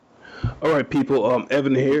All right, people.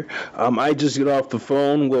 Evan here. I just got off the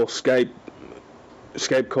phone. Well, Skype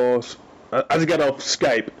calls. I just got off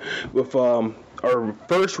Skype with our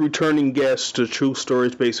first returning guest to True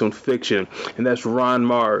Stories Based on Fiction, and that's Ron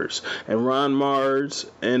Marz. And Ron Marz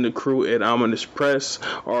and the crew at Ominous Press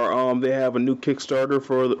are they have a new Kickstarter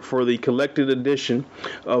for the collected edition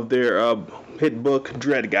of their hit book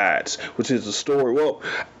Dread Gods, which is a story. Well,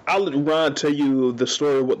 I'll let Ron tell you the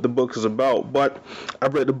story of what the book is about, but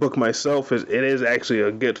I've read the book myself. It is actually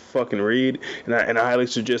a good fucking read, and I highly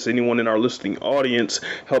suggest anyone in our listening audience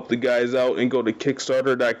help the guys out and go to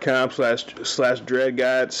Kickstarter.com/slash Dread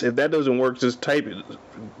Gods. If that doesn't work, just type it.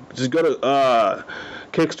 Just go to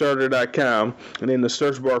Kickstarter.com and in the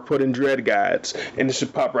search bar put in Dread Gods and it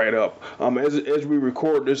should pop right up. As we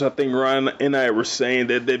record this, I think Ron and I were saying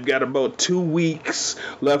that they've got about 2 weeks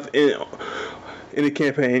left in the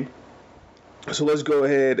campaign. So let's go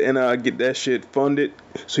ahead and get that shit funded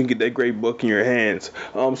so you can get that great book in your hands.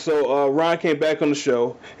 So Ron came back on the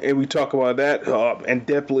show and we talk about that and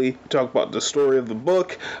definitely talk about the story of the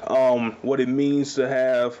book, what it means to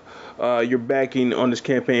have your backing on this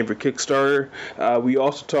campaign for Kickstarter. We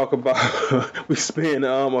also talk about, we spend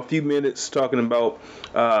a few minutes talking about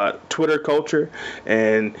Twitter culture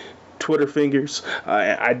and Twitter fingers.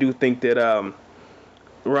 I do think that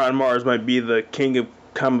Ron Marz might be the king of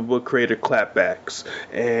comic book creator clapbacks,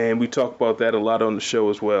 and we talk about that a lot on the show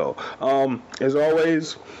as well. As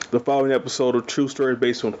always, the following episode of True Stories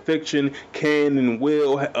Based on Fiction can and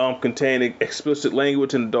will contain explicit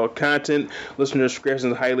language and adult content. Listener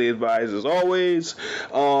discretion is highly advised as always.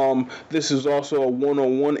 This is also a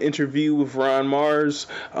one-on-one interview with Ron Marz.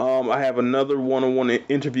 I have another one-on-one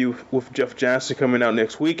interview with Jeff Johnson coming out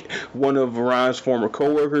next week, one of Ron's former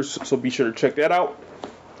co-workers, so be sure to check that out.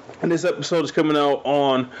 And this episode is coming out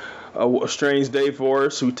on a strange day for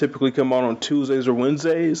us. We typically come out on Tuesdays or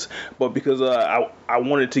Wednesdays, but because I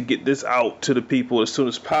wanted to get this out to the people as soon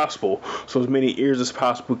as possible, so as many ears as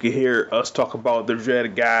possible could hear us talk about the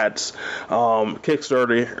Dread Gods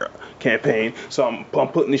Kickstarter campaign. So I'm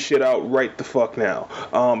putting this shit out right the fuck now.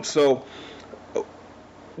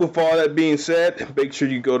 With all that being said, make sure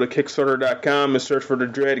you go to Kickstarter.com and search for the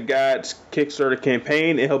Dread Gods Kickstarter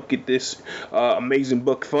campaign and help get this amazing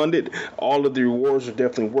book funded. All of the rewards are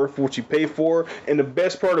definitely worth what you pay for. And the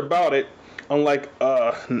best part about it, unlike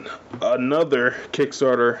another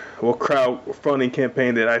Kickstarter or crowdfunding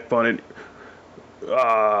campaign that I funded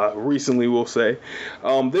recently, we'll say,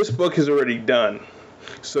 this book is already done.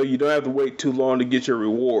 So you don't have to wait too long to get your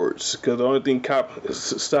rewards, because the only thing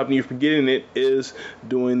stopping you from getting it is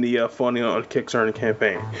doing the funding on the Kickstarter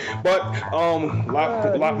campaign. But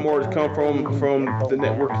lot more to come from the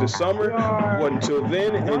network this summer. But until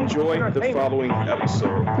then, enjoy the following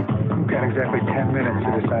episode. You've got exactly 10 minutes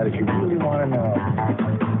to decide if you really want to know.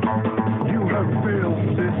 You have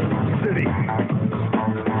failed this city.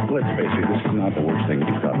 Let's face it, this is not the worst thing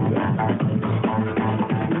you've done there.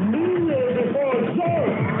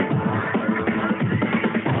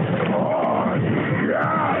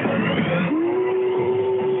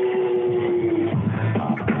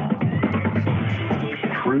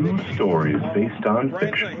 True stories based on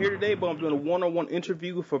Ryan's fiction. not here today, but I'm doing a one-on-one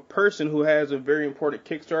interview with a person who has a very important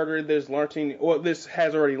Kickstarter that's launching, or this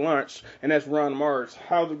has already launched, and that's Ron Marz.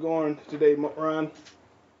 How's it going today, Ron?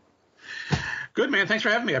 Good, man. Thanks for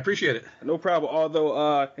having me. I appreciate it. No problem.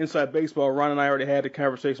 Although, Inside Baseball, Ron and I already had a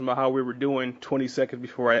conversation about how we were doing 20 seconds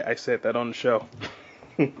before I said that on the show.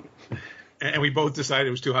 And we both decided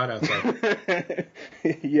it was too hot outside.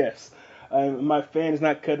 Yes. My fan is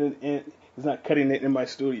not cutting it in my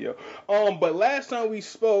studio. But last time we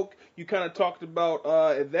spoke, you kind of talked about,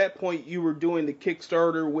 at that point, you were doing the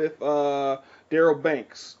Kickstarter with Daryl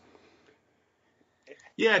Banks.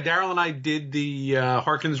 Yeah, Daryl and I did the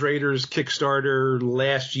Harkins Raiders Kickstarter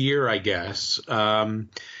last year, I guess,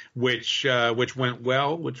 which went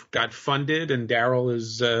well, which got funded, and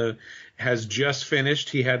Daryl has just finished.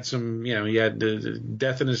 He had he had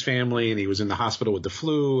death in his family, and he was in the hospital with the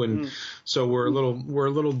flu, and so we're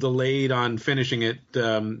a little delayed on finishing it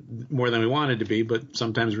more than we wanted to be. But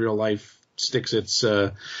sometimes real life sticks its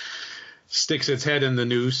head in the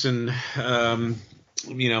noose, and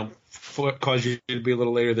cause you to be a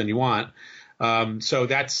little later than you want. So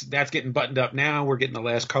that's getting buttoned up now. We're getting the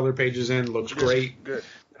last color pages in. Looks great. Good.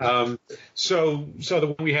 So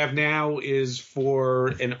the one we have now is for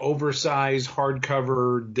an oversized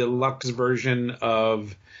hardcover deluxe version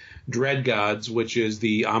of Dread Gods, which is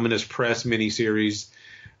the Ominous Press miniseries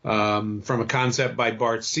from a concept by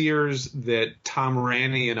Bart Sears that Tom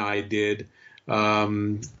Ranney and I did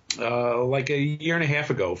like a year and a half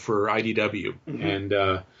ago for IDW. Mm-hmm.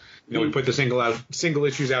 And we put the single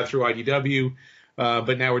issues out through IDW,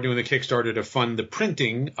 but now we're doing the Kickstarter to fund the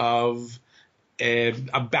printing of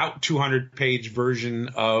about 200-page version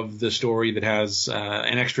of the story that has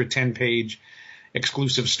an extra 10-page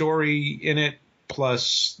exclusive story in it,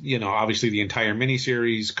 plus, obviously the entire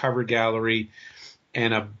miniseries, cover gallery,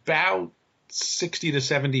 and about 60 to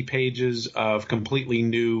 70 pages of completely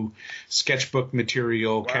new sketchbook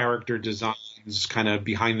material, character designs, kind of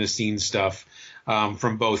behind-the-scenes stuff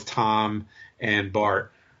from both Tom and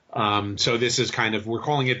Bart. So this is we're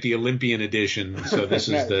calling it the Olympian edition. So this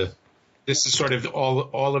is This is sort of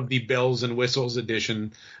all of the bells and whistles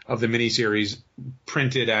edition of the miniseries,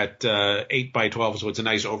 printed at 8x12, so it's a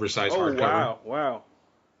nice oversized hardcover. Wow.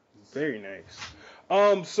 Very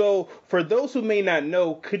nice. So for those who may not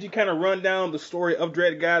know, could you kind of run down the story of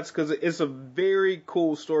Dread Gods? Because it's a very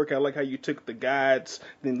cool story. I like how you took the gods,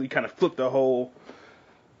 then we kind of flipped the whole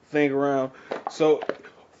thing around. So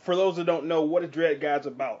for those who don't know, what is Dread Gods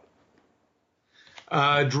about?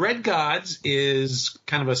 Dread Gods is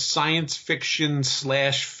kind of a science fiction /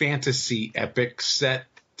 fantasy epic set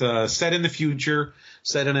in the future,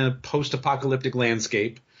 set in a post-apocalyptic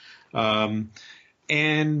landscape. And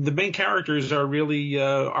the main characters are really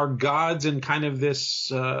are gods in kind of this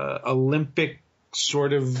Olympic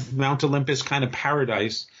sort of Mount Olympus kind of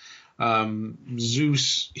paradise.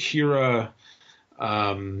 Zeus, Hera,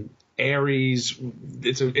 Ares.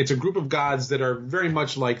 It's a group of gods that are very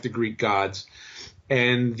much like the Greek gods.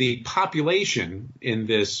 And the population in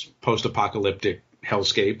this post-apocalyptic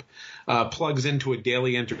hellscape plugs into a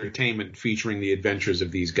daily entertainment featuring the adventures of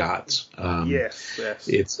these gods. Yes.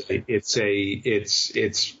 It's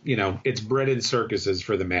bread and circuses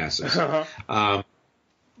for the masses.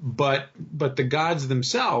 But the gods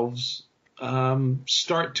themselves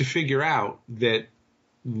start to figure out that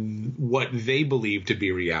what they believe to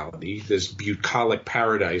be reality, this bucolic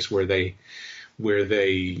paradise where they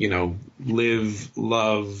live,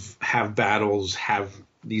 love, have battles, have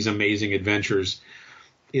these amazing adventures,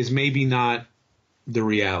 is maybe not the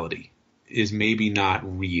reality, is maybe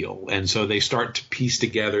not real. And so they start to piece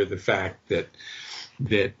together the fact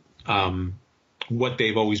that what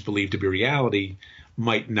they've always believed to be reality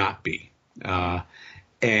might not be.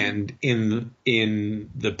 And in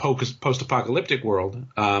the post-apocalyptic world,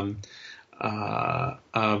 a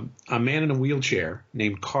man in a wheelchair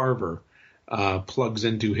named Carver plugs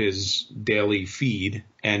into his daily feed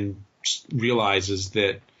and realizes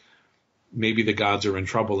that maybe the gods are in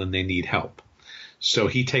trouble and they need help. So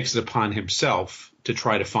he takes it upon himself to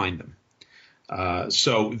try to find them.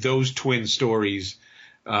 So those twin stories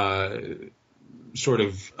sort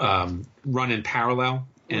of run in parallel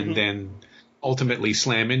and then ultimately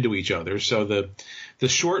slam into each other. So the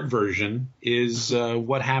short version is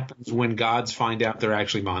what happens when gods find out they're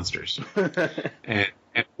actually monsters.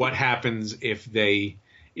 And what happens if they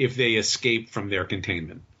escape from their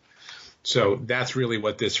containment. So that's really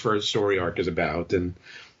what this first story arc is about. And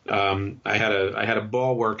I had a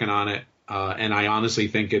ball working on it, and I honestly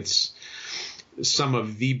think it's some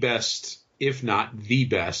of the best, if not the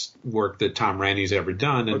best, work that Tom Raney's ever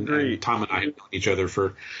done. And Tom and I have known each other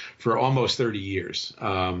for almost 30 years,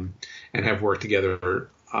 and have worked together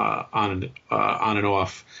on and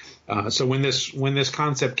off. So when this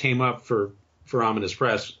concept came up for Ominous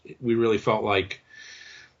Press, we really felt like,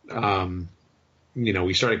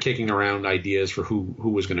 we started kicking around ideas for who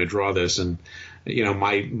was going to draw this, and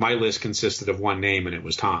my list consisted of one name, and it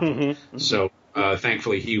was Tom. So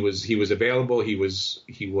thankfully he was available. He was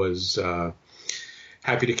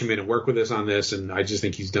happy to come in and work with us on this, and I just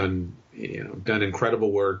think he's done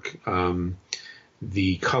incredible work.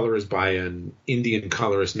 The color is by an Indian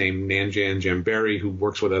colorist named Nanjan Jamberi, who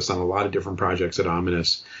works with us on a lot of different projects at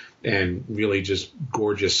Ominous, and really just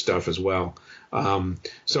gorgeous stuff as well.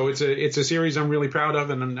 So it's a series I'm really proud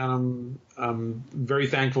of, and I'm very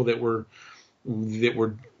thankful that we're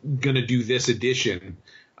going to do this edition,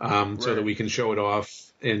 so that we can show it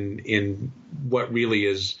off in what really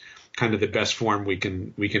is kind of the best form we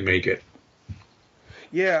can make it.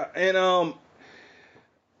 Yeah, and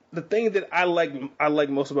the thing that I like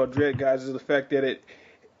most about Dread Gods is the fact that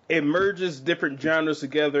it merges different genres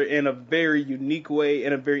together in a very unique way,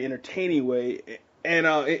 in a very entertaining way, and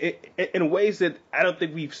in ways that I don't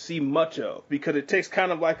think we've seen much of, because it takes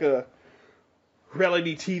kind of like a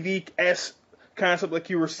reality TV-esque concept, like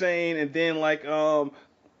you were saying, and then like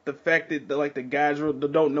the fact that the guys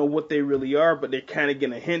don't know what they really are, but they're kind of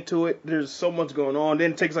getting a hint to it. There's so much going on.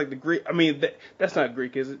 Then it takes like the Greek. I mean, that's not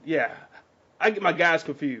Greek, is it? Yeah, I get my guys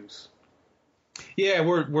confused. Yeah,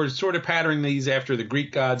 we're sort of patterning these after the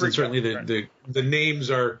Greek gods, and certainly the names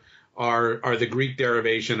are the Greek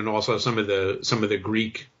derivation, and also some of the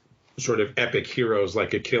Greek sort of epic heroes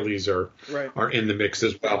like Achilles are in the mix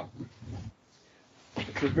as well.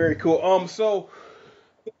 So very cool. So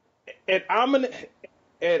at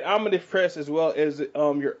Omnif Press as well as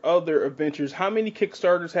your other adventures, how many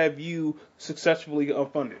Kickstarters have you successfully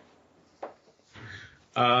funded?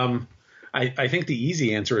 I think the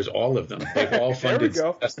easy answer is all of them. They've all funded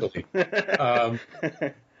successfully.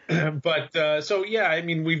 But so yeah, I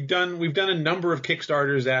mean we've done a number of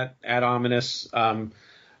Kickstarters at Ominous,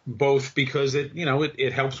 both because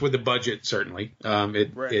it helps with the budget certainly.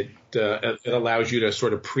 It allows you to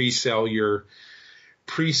sort of pre-sell your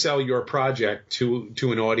project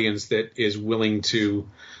to an audience that is willing to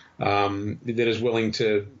go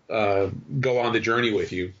on the journey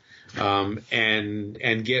with you,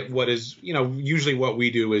 and get what is usually what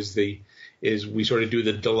we do is we sort of do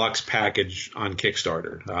the deluxe package on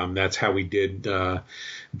Kickstarter. That's how we did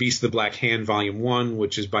Beast of the Black Hand Volume 1,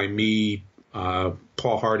 which is by me.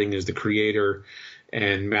 Paul Harding is the creator,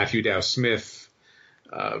 and Matthew Dow Smith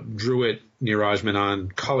drew it. Niraj Menon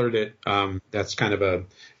colored it. That's kind of a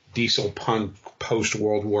diesel punk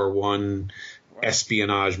post-World War I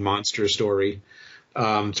espionage monster story.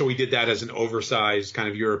 So we did that as an oversized kind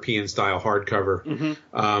of European-style hardcover.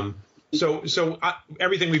 Mm-hmm. So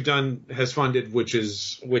everything we've done has funded, which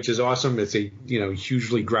is awesome. It's a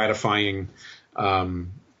hugely gratifying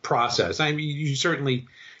process. I mean, you certainly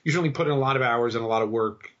put in a lot of hours and a lot of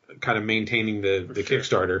work, kind of maintaining the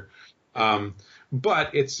Kickstarter.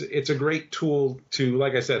 But it's a great tool to,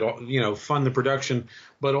 like I said, fund the production,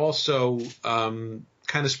 but also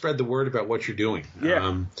kind of spread the word about what you're doing.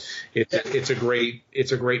 Yeah. It's a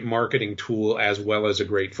great marketing tool as well as a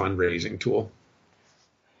great fundraising tool.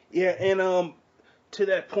 Yeah, and to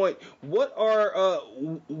that point, what are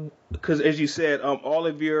because as you said, all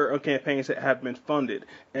of your campaigns have been funded,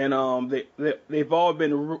 and they've all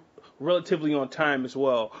been relatively on time as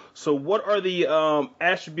well. So, what are the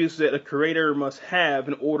attributes that a creator must have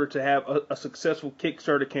in order to have a successful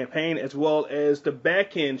Kickstarter campaign, as well as the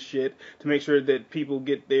back end shit to make sure that people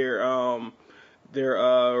get their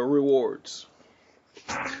rewards?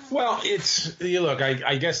 Well, I guess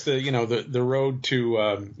the road to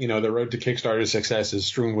Kickstarter success is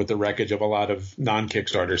strewn with the wreckage of a lot of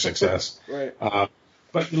non-Kickstarter success. Right.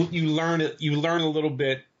 But you learn a little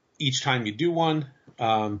bit each time you do one.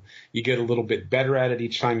 You get a little bit better at it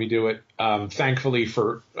each time you do it. Thankfully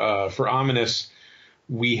for Ominous,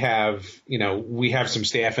 we have some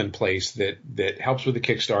staff in place that helps with the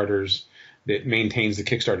Kickstarters, that maintains the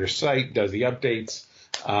Kickstarter site, does the updates.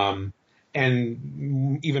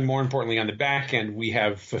 And even more importantly, on the back end, we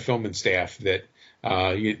have fulfillment staff that,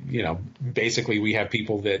 basically we have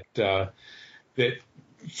people that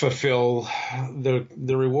fulfill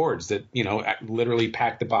the rewards, that, literally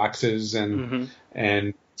pack the boxes and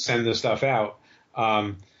send the stuff out.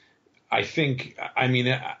 I think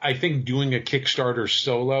doing a Kickstarter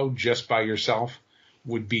solo just by yourself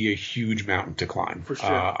would be a huge mountain to climb. For sure.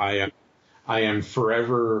 I am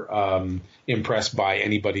forever impressed by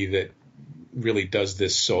anybody that really does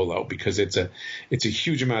this solo, because it's a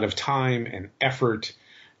huge amount of time and effort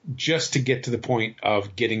just to get to the point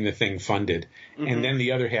of getting the thing funded. Mm-hmm. And then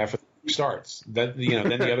the other half starts. Then the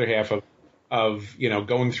other half of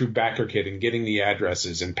going through BackerKit and getting the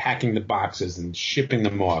addresses and packing the boxes and shipping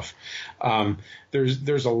them off.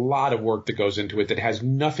 There's a lot of work that goes into it that has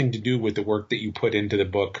nothing to do with the work that you put into the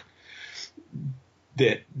book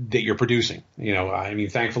that you're producing.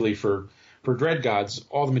 Thankfully for Dread Gods,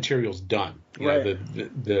 all the material's done.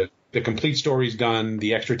 The complete story's done.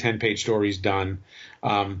 The extra 10-page story's done.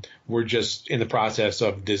 We're just in the process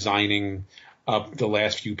of designing up the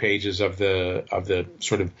last few pages of the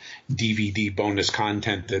sort of DVD bonus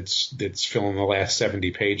content that's filling the last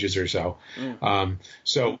 70 pages or so.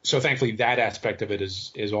 So thankfully that aspect of it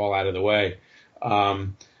is all out of the way.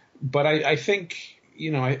 But I think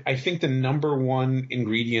I think the number one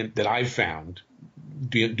ingredient that I've found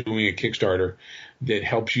doing a Kickstarter that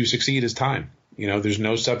helps you succeed is time. There's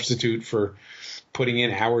no substitute for putting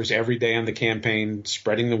in hours every day on the campaign,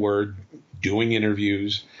 spreading the word, doing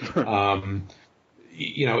interviews.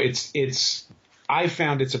 I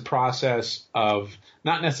found it's a process of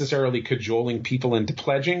not necessarily cajoling people into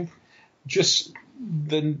pledging. Just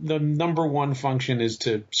the number one function is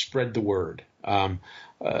to spread the word. As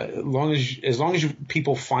long as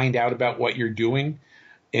people find out about what you're doing,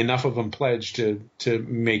 enough of them pledge to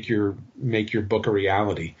make your book a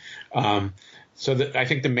reality. So I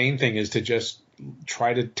think the main thing is to just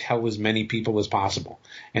try to tell as many people as possible.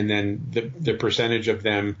 And then the percentage of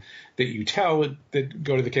them that you tell that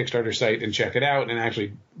go to the Kickstarter site and check it out and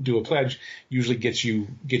actually do a pledge usually gets you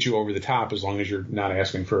over the top, as long as you're not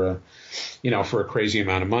asking for a crazy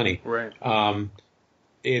amount of money. Right.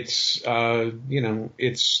 It's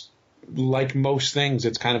it's like most things,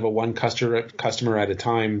 it's kind of a one customer at a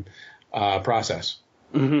time process.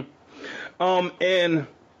 Mm-hmm. And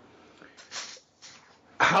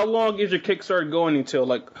how long is your Kickstarter going until?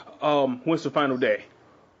 Like, when's the final day?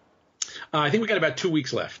 I think we got about 2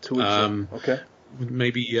 weeks left. 2 weeks left. Okay.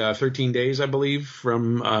 Maybe 13 days, I believe,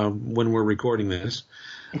 from when we're recording this,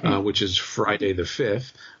 which is Friday the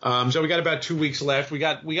 5th. So we got about 2 weeks left. We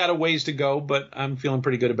got a ways to go, but I'm feeling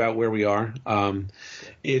pretty good about where we are.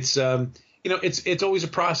 It's always a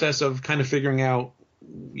process of kind of figuring out,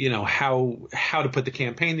 how to put the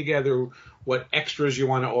campaign together, what extras you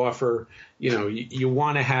want to offer. You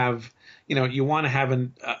want to have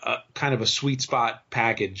a kind of a sweet spot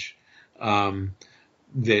package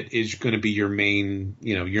that is going to be your main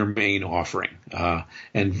offering.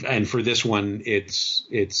 And for this one, it's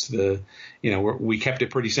we kept it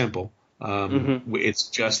pretty simple. It's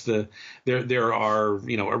just there are,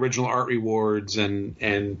 original art rewards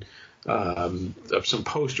and of some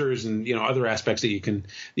posters and, other aspects that you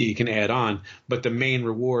can add on. But the main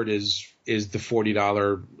reward is the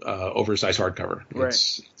 $40 oversized hardcover.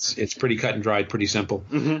 Right. It's pretty cut and dried, pretty simple.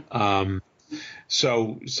 Mm-hmm.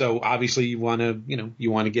 So obviously you want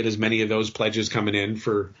to get as many of those pledges coming in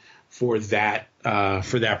for that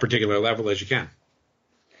particular level as you can.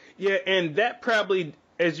 Yeah, and that probably,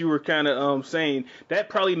 as you were kind of saying, that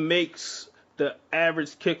probably makes the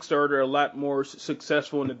average Kickstarter a lot more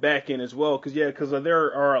successful in the back end as well. Because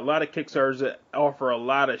there are a lot of Kickstarters that offer a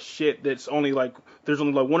lot of shit that's there's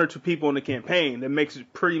only like one or two people in the campaign. That makes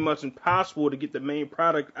it pretty much impossible to get the main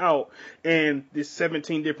product out, and there's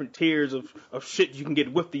 17 different tiers of shit you can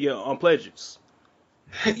get with the pledges.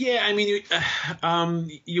 Yeah, I mean,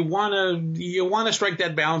 you want to strike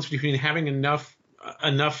that balance between having enough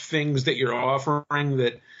things that you're offering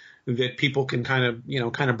that people can kind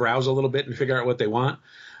of browse a little bit and figure out what they want.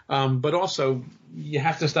 But also you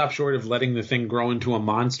have to stop short of letting the thing grow into a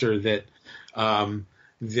monster that I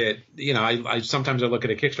sometimes I look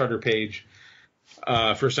at a Kickstarter page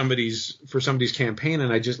for somebody's campaign,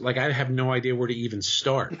 and I have no idea where to even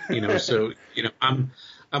start. So I'm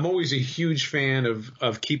always a huge fan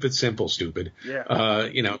of keep it simple, stupid. Yeah.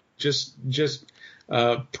 Just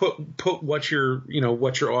put what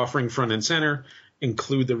you're offering front and center.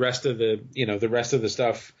 Include the rest of the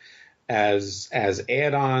stuff as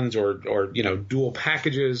add-ons or dual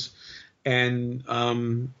packages, and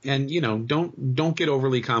don't get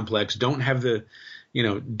overly complex. Don't have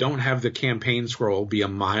the campaign scroll be a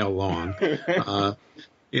mile long.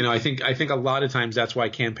 I think a lot of times that's why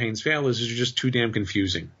campaigns fail is you're just too damn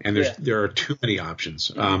confusing, and there are too many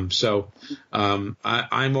options. I'm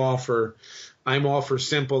all for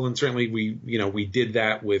simple, and certainly we did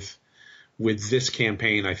that with this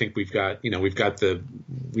campaign. I think we've got the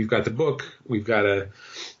book, we've got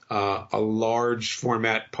a large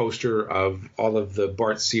format poster of all of the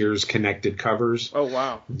Bart Sears connected covers. Oh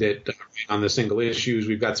wow! That on the single issues,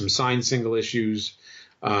 we've got some signed single issues.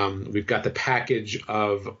 We've got the package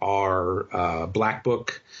of our Black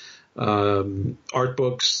Book art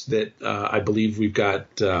books that I believe we've got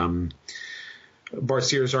Bart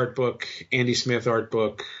Sears art book, Andy Smith art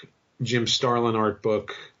book, Jim Starlin art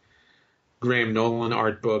book, Graham Nolan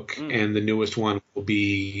art book, and the newest one will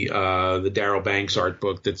be the Darryl Banks art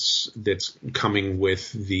book that's coming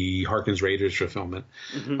with the Harkins Raiders fulfillment.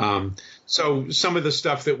 Mm-hmm. So some of the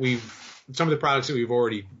products that we've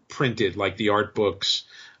already printed, like the art books,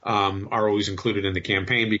 are always included in the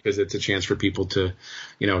campaign because it's a chance for people to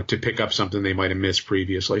pick up something they might have missed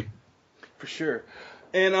previously. For sure.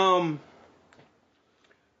 And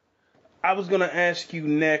I was gonna ask you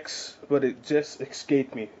next, but it just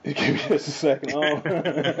escaped me. Give me just a second.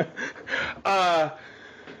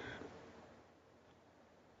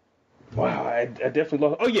 Wow, I definitely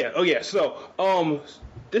lost. Oh yeah. So,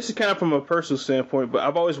 this is kind of from a personal standpoint, but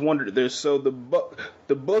I've always wondered this. So the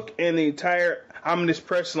book and the entire Omnibus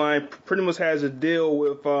Press line pretty much has a deal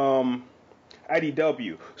with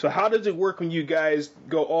IDW. So how does it work when you guys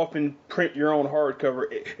go off and print your own hardcover?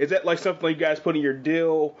 Is that like something you guys put in your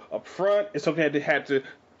deal up front? Is something that you had to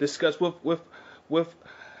discuss with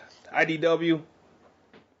IDW?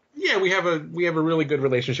 Yeah, we have a really good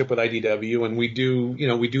relationship with IDW, and we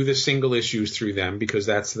do the single issues through them because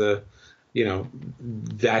that's the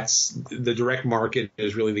direct market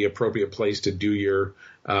is really the appropriate place to do your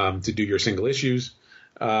single issues.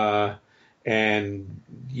 and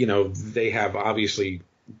they have obviously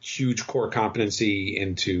huge core competency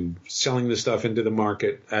into selling the stuff into the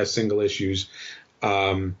market as single issues.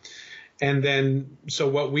 And then, so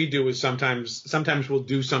what we do is sometimes we'll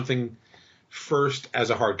do something first as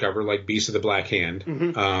a hardcover, like Beast of the Black Hand.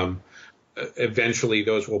 Mm-hmm. Eventually,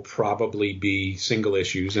 those will probably be single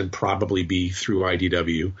issues and probably be through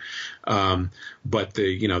IDW. But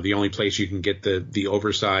the only place you can get the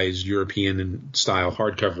oversized European style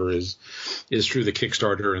hardcover is through the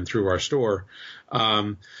Kickstarter and through our store.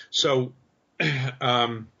 So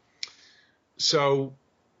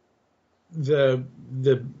the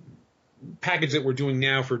package that we're doing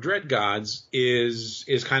now for Dread Gods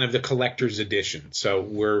is kind of the collector's edition. So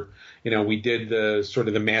we did the sort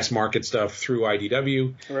of the mass market stuff through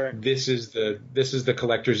IDW. Right. This is the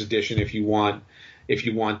collector's edition if you want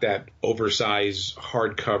that oversized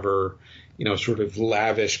hardcover, sort of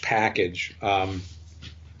lavish package.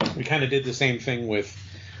 We kind of did the same thing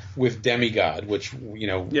with Demigod, which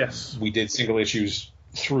yes, we did single issues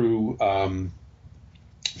through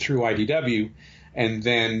IDW, and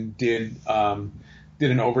then did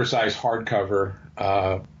an oversized hardcover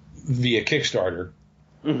via Kickstarter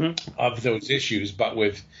mm-hmm. of those issues, but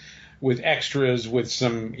with extras, with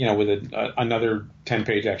some with another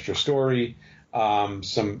 10-page extra story,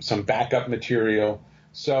 some backup material.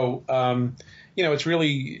 So it's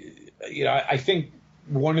really I think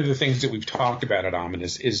one of the things that we've talked about at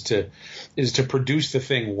Ominous is to produce the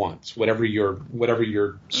thing once, whatever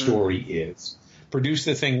your story is. Produce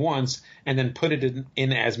the thing once and then put it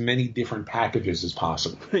in as many different packages as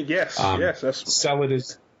possible. Yes. That's... Sell it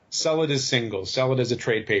as singles, sell it as a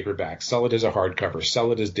trade paperback, sell it as a hardcover,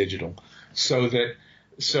 sell it as digital, so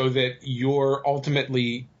that you're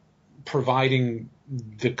ultimately providing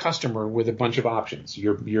the customer with a bunch of options.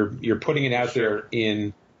 You're putting it out there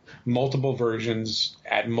in multiple versions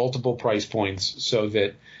at multiple price points, so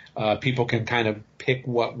that people can kind of pick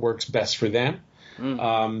what works best for them.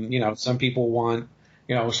 Some people want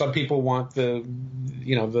the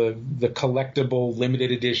collectible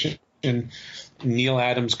limited edition Neil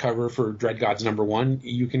Adams cover for Dread Gods #1.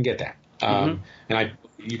 You can get that. And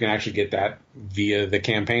you can actually get that via the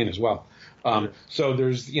campaign as well. So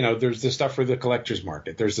there's the stuff for the collector's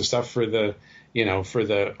market. There's the stuff for the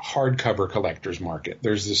hardcover collector's market.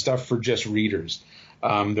 There's the stuff for just readers.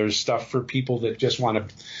 There's stuff for people that just want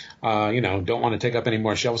to, don't want to take up any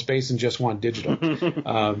more shelf space and just want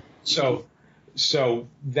digital. So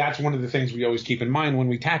that's one of the things we always keep in mind when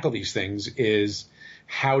we tackle these things is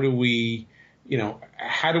how do we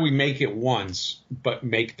make it once, but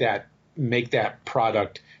make that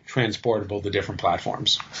product transportable to different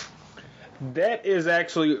platforms. That is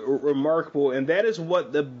actually remarkable, and that is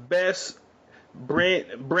what the best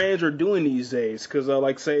brands are doing these days. Because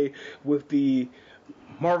like say with the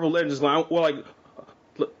Marvel Legends line, well,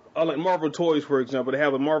 like Marvel Toys, for example, they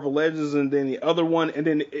have the Marvel Legends and then the other one, and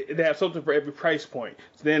then they have something for every price point.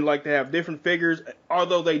 So then, like, they have different figures,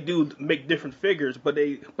 although they do make different figures, but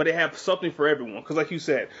they have something for everyone. Because, like you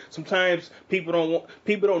said, sometimes people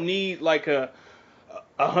don't need like a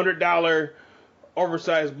 $100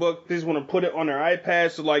 oversized book. They just want to put it on their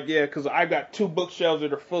iPad. So, like, yeah, because I've got 2 bookshelves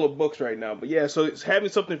that are full of books right now. But yeah, so it's having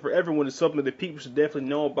something for everyone is something that people should definitely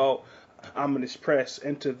know about Ominous Press.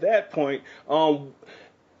 And to that point,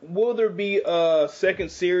 will there be a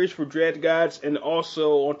second series for Dread Gods? And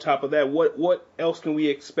also on top of that, what else can we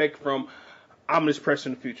expect from Ominous Press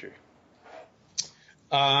in the future?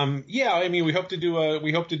 Yeah, I mean, we hope to do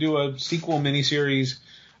a sequel miniseries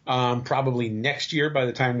probably next year by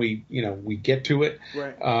the time we get to it.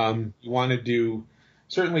 Right. You want to do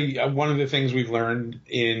certainly one of the things we've learned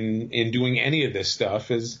in doing any of this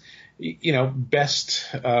stuff is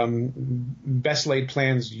best laid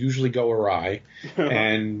plans usually go awry,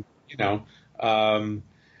 and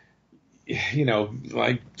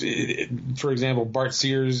like for example, Bart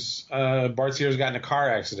Sears got in a car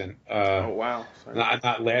accident. Oh wow!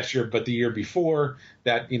 Not last year, but the year before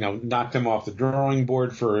that. Knocked him off the drawing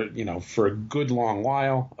board for a good long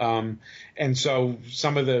while. And so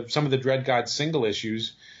some of the Dread Gods single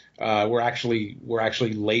issues were actually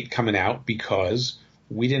late coming out because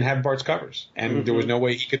we didn't have Bart's covers, and there was no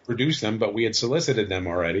way he could produce them, but we had solicited them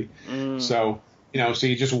already. So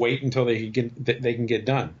you just wait until they can get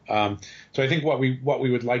done. So I think what we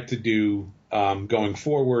would like to do going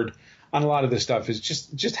forward on a lot of this stuff is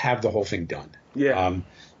just have the whole thing done. Yeah.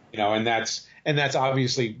 And that's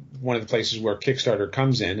obviously one of the places where Kickstarter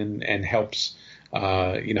comes in and helps.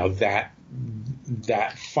 That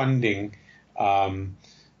funding that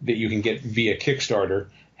you can get via Kickstarter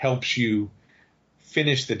helps you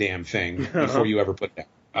finish the damn thing before you ever put it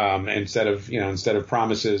out. Instead of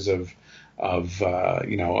promises of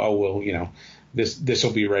this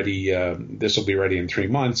will be ready. This will be ready in 3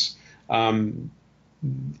 months.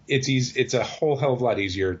 It's easy. It's a whole hell of a lot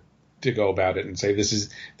easier to go about it and say this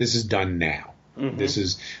is done now. Mm-hmm.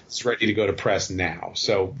 It's ready to go to press now.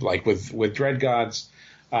 So like with Dread Gods,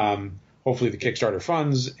 hopefully the Kickstarter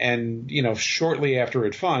funds, and shortly after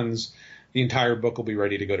it funds, the entire book will be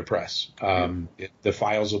ready to go to press. The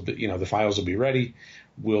files will be ready.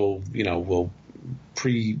 We'll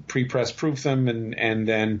pre-press proof them, and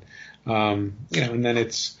then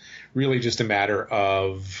it's really just a matter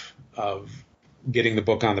of getting the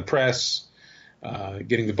book on the press,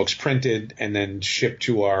 getting the books printed, and then shipped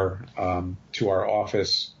to our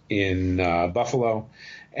office in Buffalo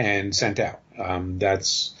and sent out.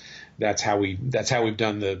 That's how we've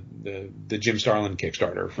done the Jim Starlin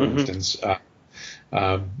Kickstarter, for instance.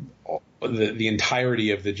 The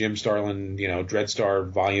entirety of the Jim Starlin, Dreadstar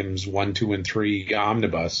volumes 1, 2, and 3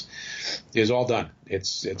 omnibus is all done.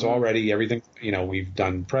 It's all ready. Everything, we've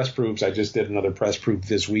done press proofs. I just did another press proof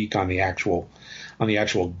this week on the actual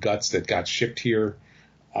guts that got shipped here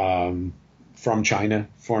from China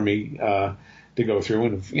for me to go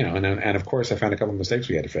through, and of course I found a couple of mistakes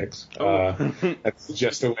we had to fix. That's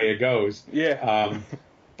just the way it goes. Yeah.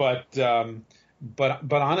 But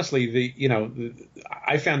honestly,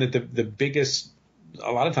 I found that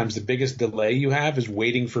a lot of times the biggest delay you have is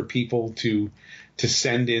waiting for people to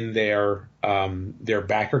send in their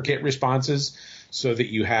backer kit responses, so that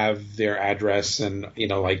you have their address and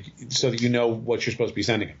so that you know what you're supposed to be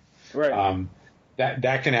sending them. Right.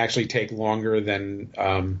 That can actually take longer than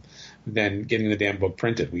getting the damn book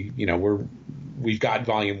printed. We've got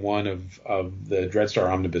volume 1 of the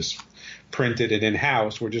Dreadstar Omnibus printed and in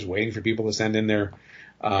house. We're just waiting for people to send in their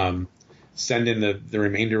the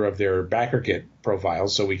remainder of their backer kit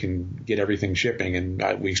profiles so we can get everything shipping,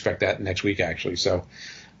 and we expect that next week actually. So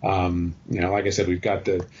like I said, we've got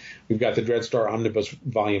the Dreadstar Omnibus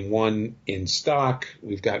volume 1 in stock.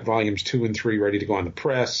 We've got volumes 2 and 3 ready to go on the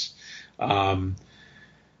press.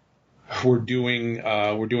 We're doing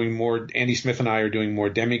more. Andy Smith and I are doing more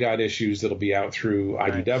Demigod issues that'll be out through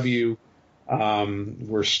IDW.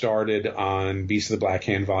 We're started on Beast of the Black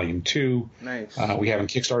Hand Volume 2. Nice. We haven't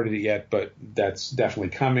kickstarted it yet, but that's definitely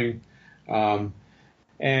coming. And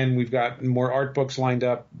we've got more art books lined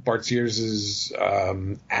up. Bart Sears is,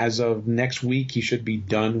 as of next week, he should be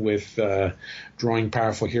done with Drawing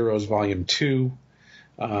Powerful Heroes Volume 2.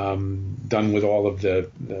 Done with all of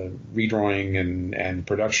the redrawing and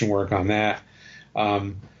production work on that.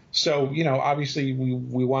 So, obviously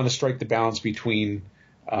we want to strike the balance between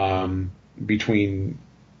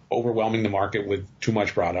overwhelming the market with too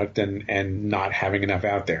much product and not having enough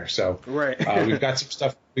out there. So right. We've got some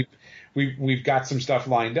stuff. We've got some stuff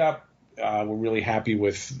lined up. We're really happy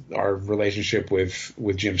with our relationship with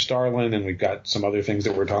Jim Starlin, and we've got some other things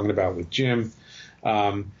that we're talking about with Jim.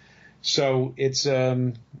 So it's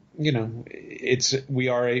we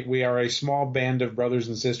are a small band of brothers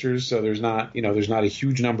and sisters. So there's not a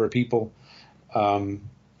huge number of people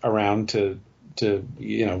around to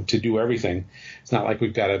do everything. It's not like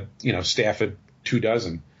we've got a staff of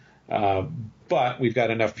 24, but we've got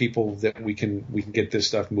enough people that we can get this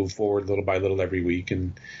stuff moved forward little by little every week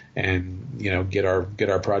and get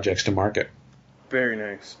our projects to market. Very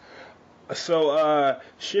nice. So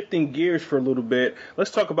shifting gears for a little bit,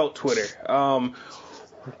 let's talk about Twitter.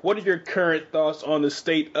 What are your current thoughts on the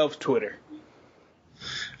state of Twitter?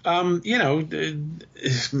 Man,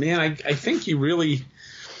 I think you really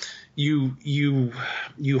you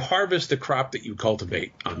harvest the crop that you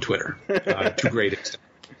cultivate on Twitter to a great extent.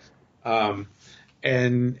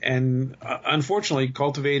 And unfortunately,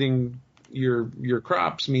 cultivating your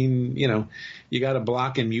crops mean you got to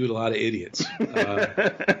block and mute a lot of idiots.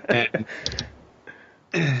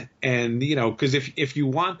 And because if you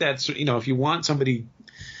want that, if you want somebody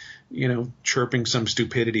chirping some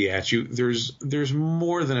stupidity at you, there's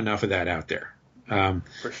more than enough of that out there. Sure.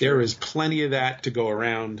 There is plenty of that to go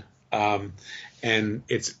around, and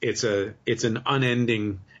it's an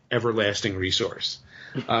unending, everlasting resource.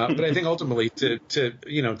 But I think ultimately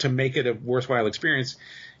to make it a worthwhile experience,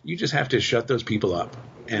 you just have to shut those people up.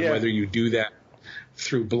 And whether you do that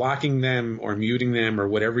through blocking them or muting them or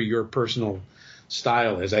whatever your personal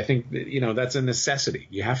style is, I think that's a necessity.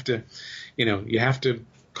 You have to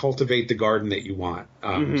cultivate the garden that you want.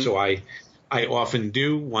 So I often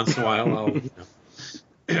do. Once in a while,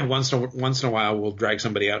 once in a while we'll drag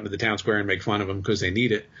somebody out into the town square and make fun of them because they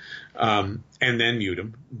need it, and then mute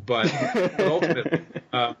them. But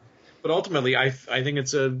ultimately, I think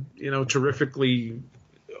it's a terrifically.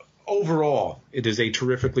 Overall, it is a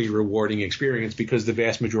terrifically rewarding experience because the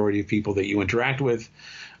vast majority of people that you interact with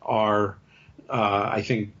are I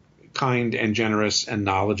think, kind and generous and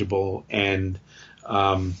knowledgeable, and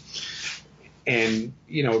it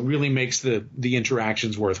really makes the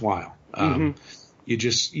interactions worthwhile. You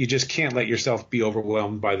just can't let yourself be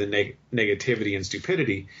overwhelmed by the negativity and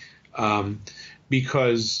stupidity,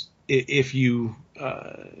 because if you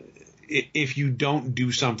don't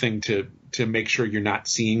do something to make sure you're not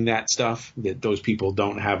seeing that stuff, that those people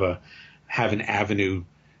don't have an avenue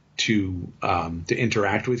to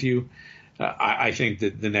interact with you, I think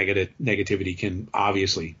that the negativity can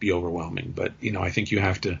obviously be overwhelming. But I think you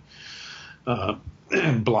have to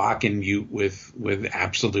block and mute with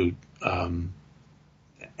absolute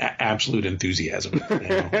enthusiasm.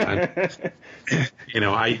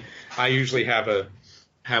 I usually have a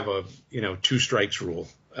 2 strikes rule.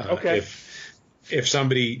 Okay. If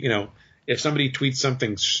somebody tweets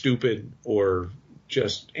something stupid or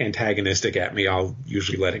just antagonistic at me, I'll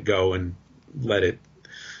usually let it go and let it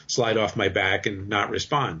slide off my back and not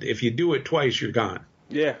respond. If you do it twice, you're gone.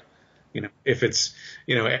 Yeah. If it's,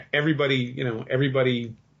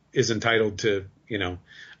 everybody is entitled to,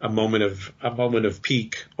 a moment of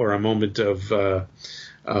peak or a moment of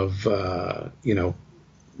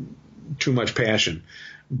too much passion.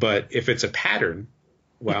 But if it's a pattern,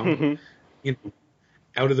 well,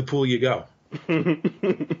 out of the pool you go.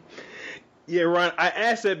 Yeah, Ron, I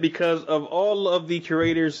asked that because of all of the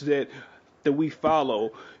curators that we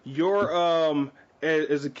follow, your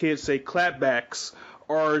as the kids say, clapbacks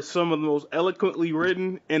are some of the most eloquently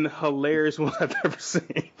written and hilarious ones I've ever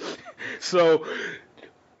seen. So,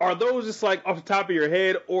 are those just like off the top of your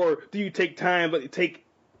head, or do you take time, but take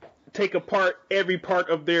apart every part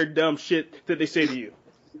of their dumb shit that they say to you?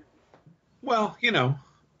 Well,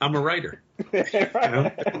 I'm a writer.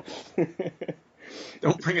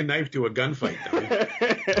 Don't bring a knife to a gunfight,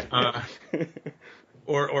 though.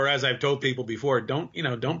 Or as I've told people before, don't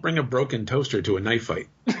bring a broken toaster to a knife fight.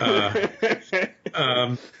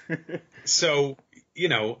 So,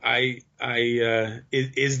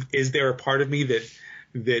 is there a part of me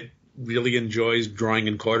that really enjoys drawing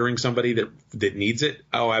and quartering somebody that needs it?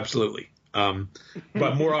 Oh, absolutely.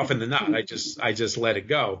 But more often than not, I just let it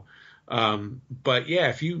go. But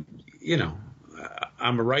yeah, if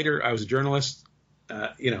I'm a writer, I was a journalist.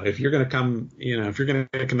 If you're going to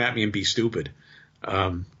come at me and be stupid,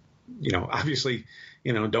 obviously,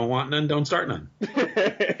 don't want none, don't start none.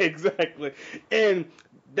 Exactly. And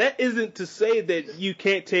that isn't to say that you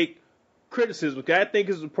can't take criticism, because I think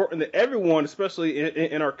it's important that everyone, especially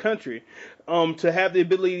in our country, to have the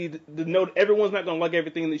ability to know that everyone's not going to like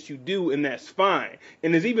everything that you do, and that's fine.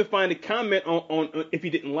 And it's even fine to comment on if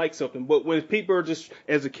you didn't like something. But when people are just,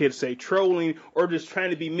 as the kids say, trolling or just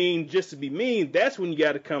trying to be mean just to be mean, that's when you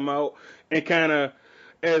got to come out and kind of,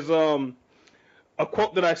 as a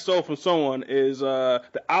quote that I stole from someone is the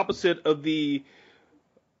opposite of the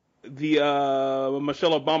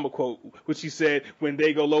Michelle Obama quote, which she said, "When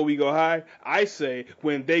they go low, we go high." I say,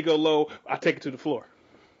 when they go low, I take it to the floor.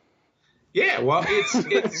 Yeah, well, it's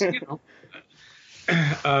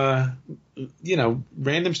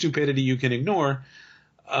random stupidity you can ignore.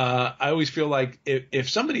 I always feel like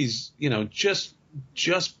if somebody's just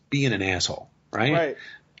being an asshole, right?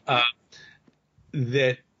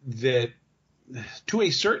 That to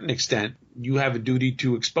a certain extent you have a duty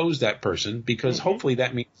to expose that person, because hopefully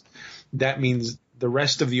that means the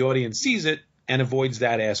rest of the audience sees it and avoids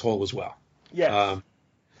that asshole as well. Yes.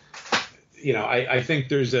 I think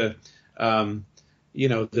there's the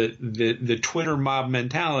Twitter mob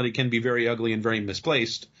mentality can be very ugly and very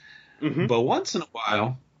misplaced. But once in a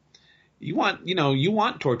while, you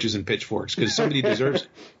want torches and pitchforks because somebody deserves it.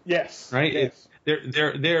 Yes. Right. Yes.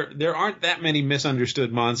 There aren't that many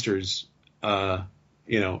misunderstood monsters, on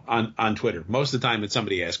Twitter. Most of the time, it's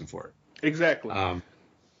somebody asking for it. Exactly.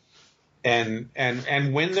 And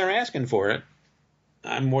when they're asking for it,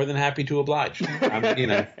 I'm more than happy to oblige.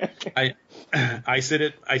 I sit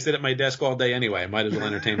at my desk all day anyway. I might as well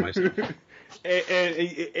entertain myself.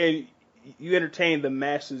 and you entertain the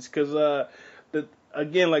masses, because the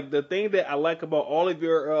thing that I like about all of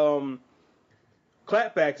your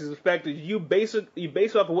clapbacks is the fact that you base it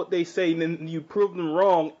off of what they say, and then you prove them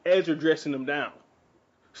wrong as you're dressing them down.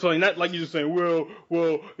 So not like you're just saying,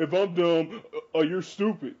 well, if I'm dumb, you're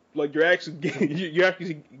stupid. Like you're actually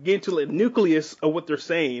getting to the nucleus of what they're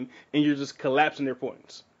saying, and you're just collapsing their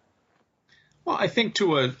points. Well, I think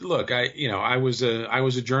I was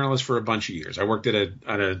a journalist for a bunch of years. I worked at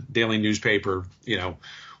a daily newspaper,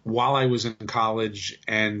 while I was in college,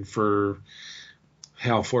 and for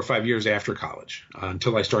 4 or 5 years after college,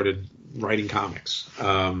 until I started writing comics.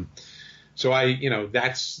 So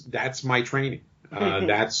that's my training.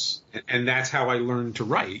 That's how I learned to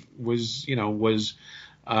write was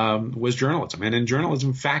journalism. And in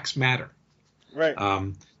journalism, facts matter. Right.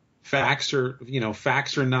 Facts are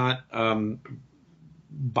not buyable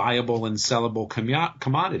and sellable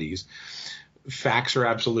commodities. Facts are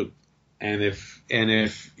absolute. And if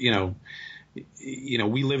we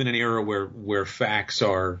live in an era where facts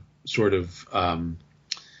are sort of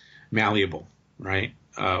malleable, right?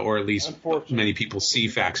 Or at least many people see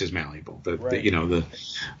facts as malleable. The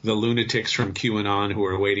lunatics from QAnon who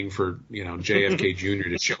are waiting for JFK Jr.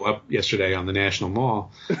 to show up yesterday on the National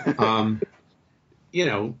Mall,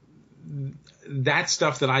 that's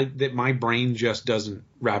stuff that my brain just doesn't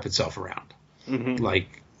wrap itself around. Mm-hmm.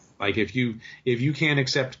 Like if you can't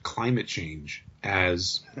accept climate change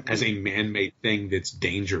as a man-made thing that's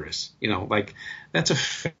dangerous, that's a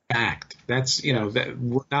fact. That's that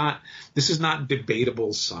we're not. This is not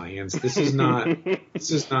debatable science. This is not.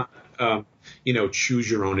 Choose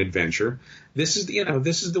your own adventure. This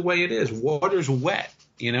is the way it is. Water's wet.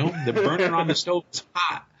 The burner on the stove is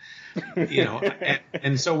hot.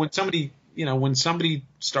 And so when somebody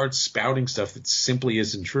starts spouting stuff that simply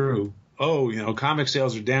isn't true. Oh, comic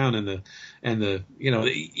sales are down, and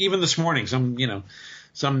even this morning, some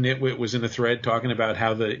nitwit was in a thread talking about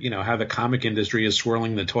how the comic industry is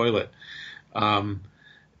swirling the toilet, and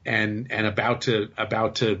about to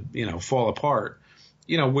fall apart,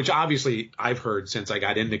 which obviously I've heard since I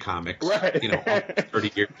got into comics, right.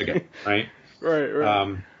 30 years ago, right?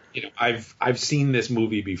 Right. I've seen this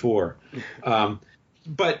movie before.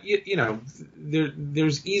 But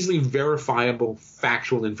there's easily verifiable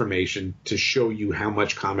factual information to show you how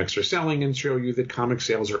much comics are selling and show you that comic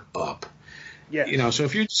sales are up. Yes. So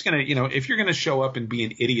if you're just if you're gonna show up and be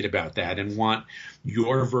an idiot about that and want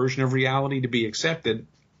your version of reality to be accepted,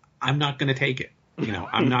 I'm not gonna take it.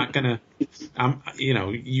 I'm not gonna.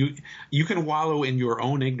 You can wallow in your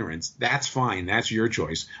own ignorance. That's fine. That's your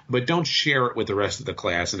choice. But don't share it with the rest of the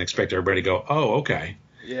class and expect everybody to go, oh, okay.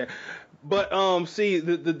 Yeah. But see,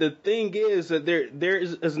 the thing is that there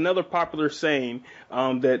is another popular saying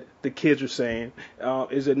that the kids are saying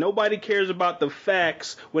is that nobody cares about the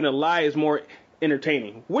facts when a lie is more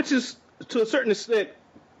entertaining, which is to a certain extent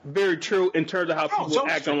very true in terms of how people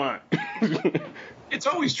act online. It's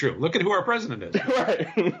always true. Look at who our president is. Right.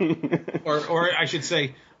 or I should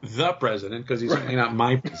say the president, because he's certainly not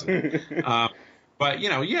my president. But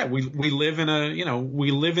we live in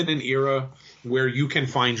an era where you can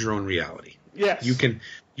find your own reality. Yes. You can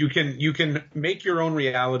make your own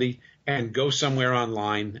reality and go somewhere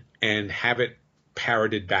online and have it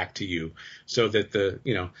parroted back to you, so that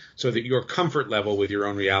your comfort level with your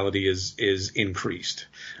own reality is increased.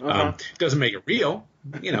 Uh-huh. It doesn't make it real.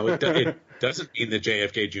 It doesn't mean that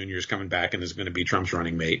JFK Jr. is coming back and is going to be Trump's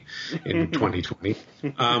running mate in 2020.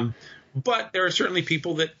 But there are certainly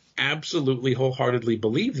people that absolutely wholeheartedly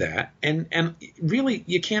believe that, and really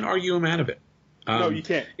you can't argue them out of it. No, you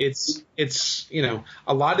can't. It's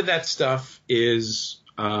a lot of that stuff is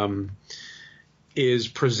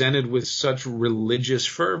presented with such religious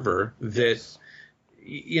fervor that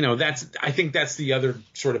I think that's the other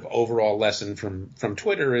sort of overall lesson from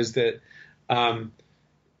Twitter is that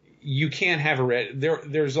you can't have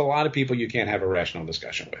there's a lot of people you can't have a rational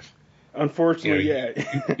discussion with. Unfortunately, yeah.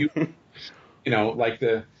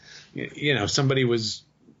 Somebody was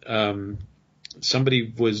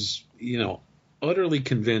utterly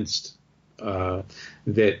convinced that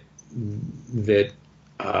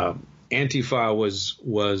Antifa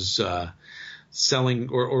was selling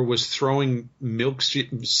or was throwing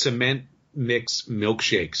cement mix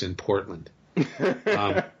milkshakes in Portland.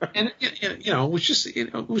 And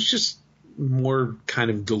it was just more kind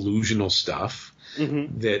of delusional stuff.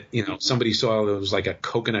 Mm-hmm. That somebody saw it was like a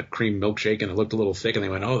coconut cream milkshake and it looked a little thick and they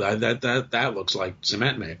went, oh, that looks like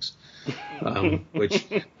cement mix, which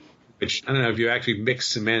I don't know, if you actually mix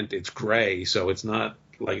cement, it's gray, so it's not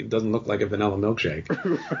like, it doesn't look like a vanilla milkshake.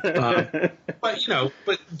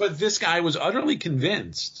 But this guy was utterly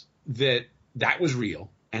convinced that was real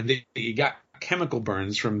and that he got chemical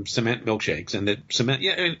burns from cement milkshakes and that cement.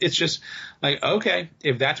 Yeah, it's just like, okay,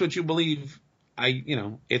 if that's what you believe,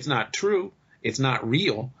 it's not true. It's not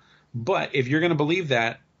real, but if you're going to believe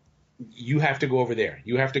that, you have to go over there.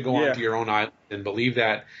 You have to go onto your own island and believe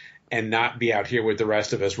that, and not be out here with the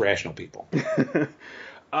rest of us rational people.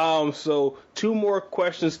 So 2 more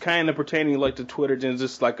questions, kind of pertaining to Twitter, and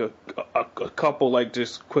just like a couple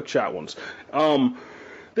just quick shot ones.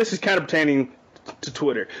 This is kind of pertaining to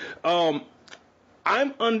Twitter.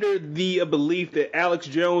 I'm under the belief that Alex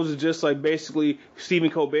Jones is just like basically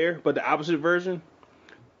Stephen Colbert, but the opposite version.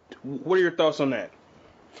 What are your thoughts on that?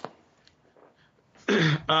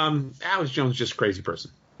 Alex Jones is just a crazy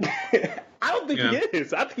person. I don't think he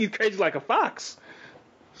is. I think he's crazy like a fox.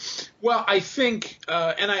 Well, I think,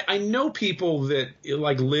 and I know people that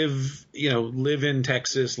like live in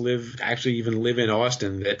Texas, even live in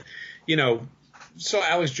Austin that, saw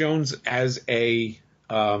Alex Jones as as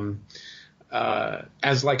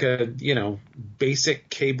like a, basic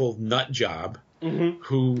cable nut job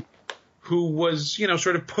who was,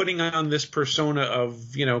 sort of putting on this persona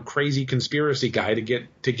of, crazy conspiracy guy to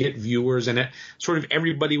get viewers, and sort of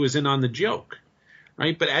everybody was in on the joke.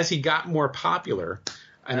 Right. But as he got more popular,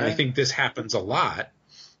 and I think this happens a lot,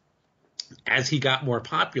 as he got more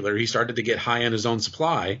popular, he started to get high on his own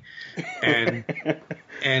supply and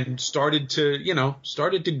started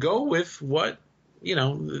to go with what,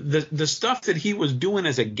 the stuff that he was doing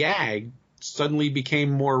as a gag suddenly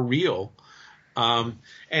became more real. And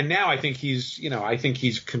now I think he's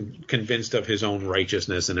convinced of his own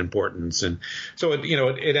righteousness and importance. And so,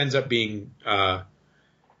 it ends up being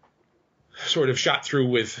sort of shot through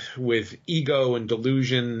with ego and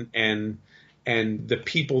delusion, and the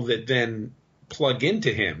people that then plug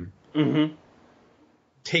into him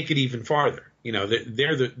take it even farther.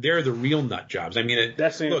 They're the real nut jobs. I mean,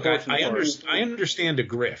 look, I understand a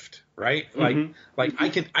grift, right? Like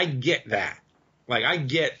I get that. Like I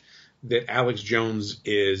get that Alex Jones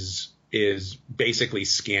is basically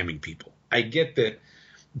scamming people. I get that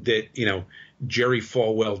Jerry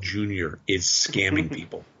Falwell Jr. is scamming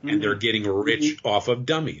people, and they're getting rich off of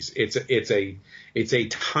dummies. It's a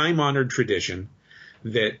time honored tradition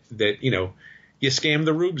that you scam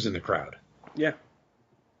the rubes in the crowd. Yeah,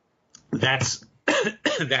 that's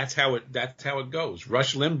how it goes.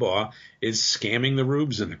 Rush Limbaugh is scamming the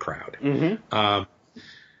rubes in the crowd,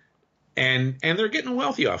 and they're getting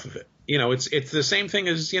wealthy off of it. It's the same thing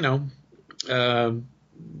as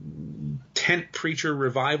tent preacher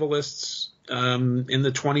revivalists in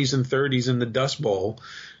the 20s and 30s in the Dust Bowl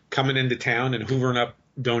coming into town and hoovering up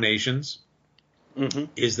donations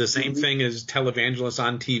is the same thing as televangelists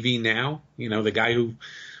on TV now. The guy who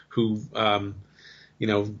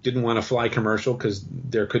didn't want to fly commercial because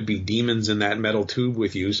there could be demons in that metal tube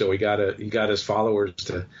with you, so he got his followers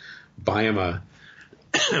to buy him a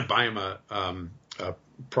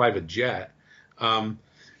private jet.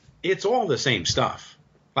 It's all the same stuff.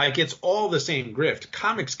 Like, it's all the same grift.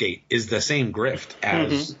 Comicsgate is the same grift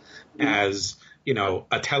as a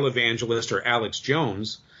televangelist or Alex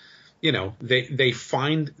Jones. They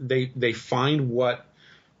find what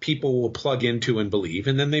people will plug into and believe,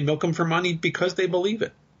 and then they milk them for money because they believe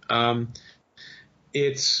it.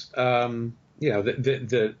 It's the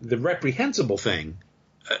reprehensible thing,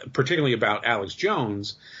 particularly about Alex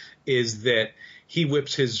Jones, is that he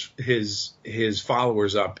whips his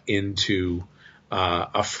followers up into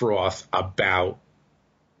a froth about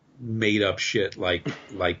made up shit like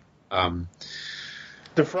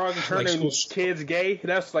the frog turning kids gay.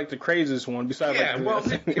 That's like the craziest one. Besides, I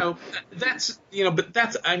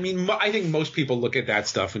think most people look at that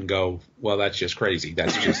stuff and go, well, that's just crazy.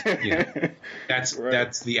 That's just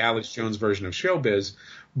that's the Alex Jones version of showbiz.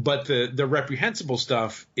 But the reprehensible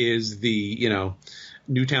stuff is the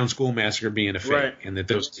Newtown School Massacre being a fake, right, and that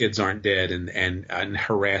those kids aren't dead, and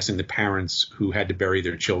harassing the parents who had to bury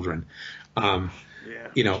their children.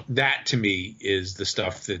 That to me is the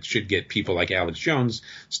stuff that should get people like Alex Jones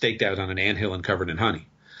staked out on an anthill and covered in honey.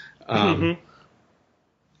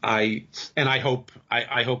 I hope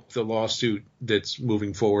the lawsuit that's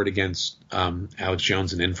moving forward against Alex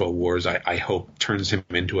Jones and InfoWars, I hope turns him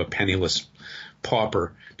into a penniless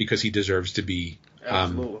pauper, because he deserves to be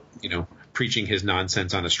preaching his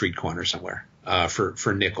nonsense on a street corner somewhere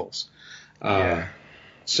for nickels.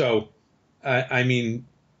 So I mean,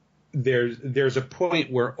 there's a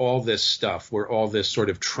point where all this sort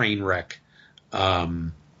of train wreck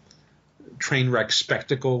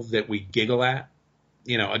spectacle that we giggle at,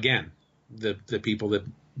 again, the people that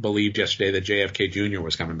believed yesterday that JFK Jr.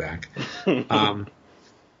 was coming back.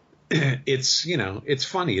 It's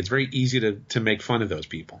funny. It's very easy to make fun of those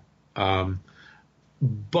people.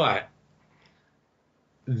 But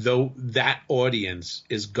though that audience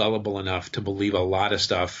is gullible enough to believe a lot of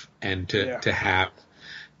stuff and to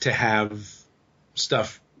have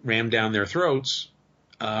stuff rammed down their throats,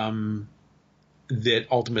 that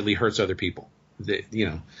ultimately hurts other people. The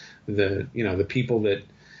people that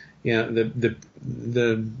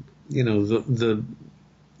the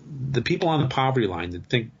people on the poverty line that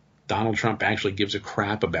think Donald Trump actually gives a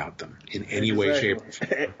crap about them in any way, shape, or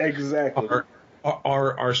form. Exactly.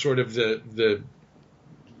 Are sort of the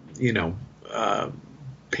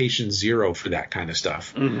patient zero for that kind of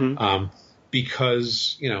stuff.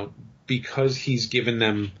 Because he's given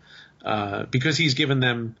them because he's given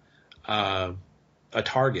them a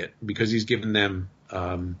target, because he's given them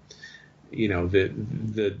the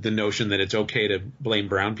notion that it's okay to blame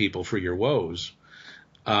brown people for your woes.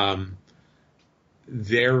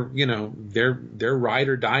 They're ride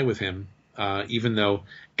or die with him, even though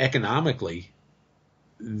economically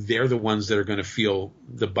they're the ones that are going to feel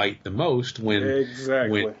the bite the most when the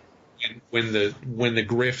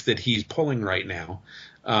grift that he's pulling right now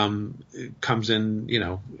comes home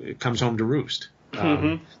to roost.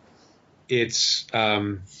 It's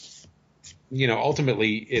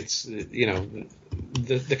ultimately it's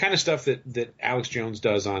the kind of stuff that Alex Jones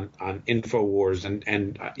does on InfoWars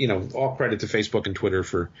and all credit to Facebook and Twitter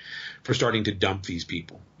for starting to dump these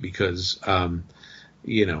people, because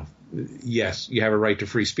yes, you have a right to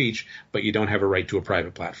free speech, but you don't have a right to a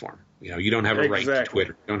private platform. You don't have a right to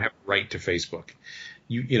Twitter. You don't have a right to Facebook.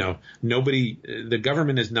 Nobody, the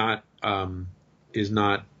government is not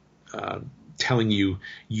telling you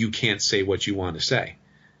can't say what you want to say.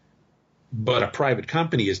 But a private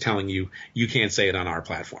company is telling you can't say it on our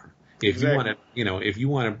platform. If you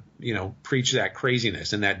want to preach that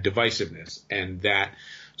craziness and that divisiveness and that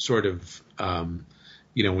sort of, when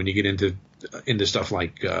you get into stuff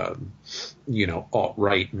like,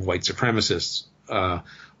 alt-right and white supremacists,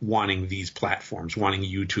 wanting these platforms, wanting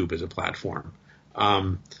YouTube as a platform.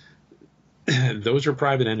 Those are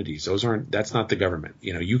private entities. That's not the government.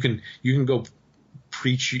 You can go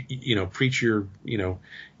preach your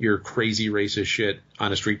crazy racist shit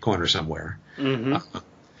on a street corner somewhere.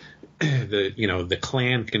 The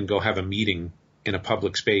Klan can go have a meeting in a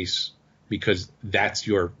public space because that's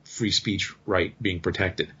your free speech right being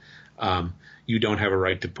protected. You don't have a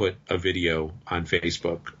right to put a video on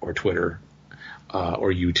Facebook or Twitter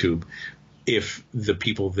or YouTube if the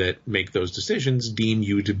people that make those decisions deem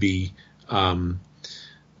you to be a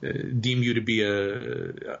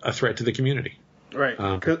threat to the community. Right.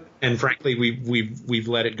 And frankly, we've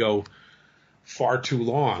let it go far too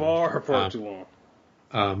long. Far too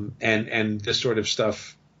long. And this sort of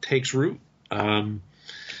stuff takes root.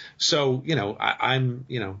 So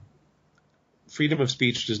freedom of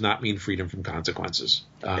speech does not mean freedom from consequences.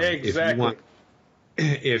 Exactly.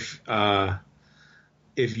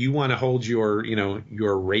 If you want to hold your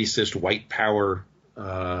racist white power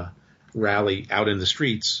rally out in the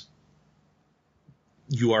streets,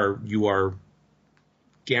 you are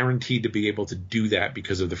guaranteed to be able to do that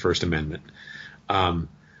because of the First Amendment.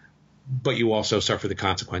 But you also suffer the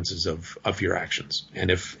consequences of your actions.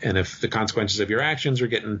 And if the consequences of your actions are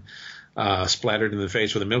getting splattered in the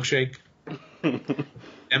face with a milkshake,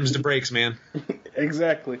 them's the breaks, man.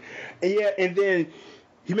 Exactly. And then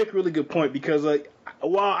you make a really good point, because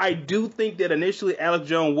while I do think that initially Alex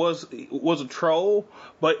Jones was a troll,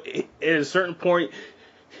 but at a certain point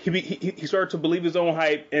he started to believe his own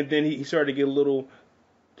hype, and then he started to get a little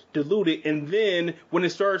diluted. And then when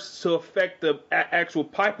it starts to affect the actual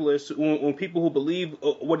populace, when people who believe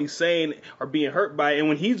what he's saying are being hurt by it, and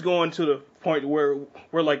when he's going to the point where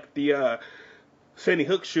like the Sandy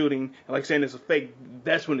Hook shooting, like saying it's a fake,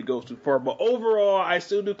 that's when it goes too far. But overall, I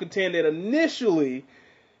still do contend that initially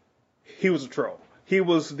he was a troll. He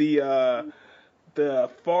was the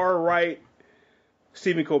far right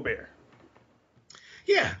Stephen Colbert.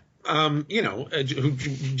 Yeah.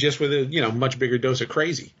 Just with a much bigger dose of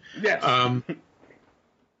crazy. Yes.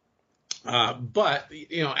 But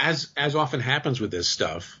as often happens with this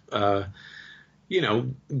stuff, guys,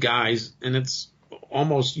 and it's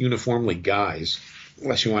almost uniformly guys,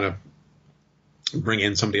 unless you want to bring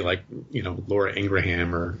in somebody like Laura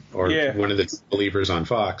Ingraham or one of the believers on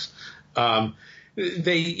Fox.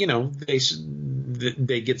 They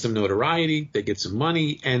get some notoriety, they get some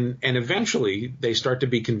money, and eventually they start to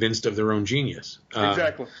be convinced of their own genius.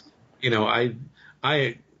 Exactly.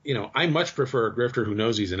 I much prefer a grifter who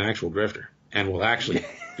knows he's an actual grifter and will actually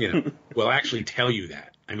tell you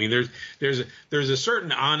that. I mean, there's a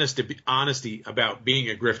certain honesty about being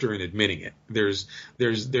a grifter and admitting it. There's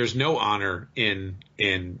no honor in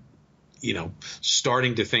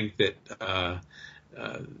starting to think that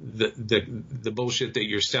the bullshit that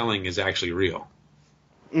you're selling is actually real.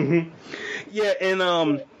 Mm-hmm. Yeah,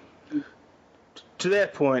 and to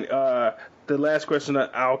that point, the last question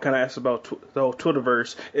that I'll kind of ask about the whole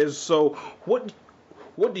Twitterverse is: so what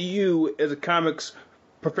do you, as a comics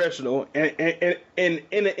professional and in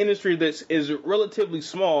an industry that is relatively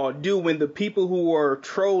small, do when the people who are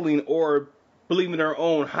trolling or believing their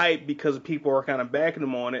own hype because people are kind of backing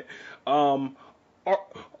them on it are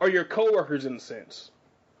your coworkers, in a sense?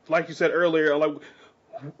 Like you said earlier, like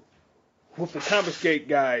with the Confiscate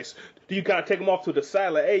guys, do you kind of take them off to the side,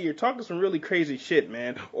 like, hey, you're talking some really crazy shit,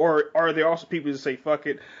 man? Or are there also people that say, fuck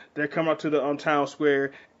it, they're coming out to the town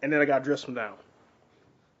square, and then I got to dress them down?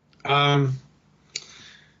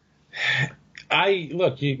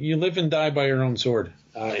 You live and die by your own sword.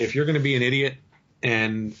 If you're going to be an idiot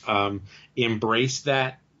and embrace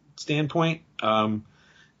that standpoint, and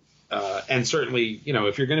certainly,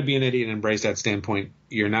 if you're going to be an idiot and embrace that standpoint,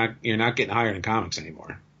 you're not getting hired in comics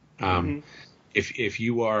anymore. If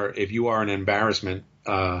you are an embarrassment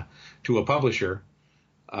to a publisher,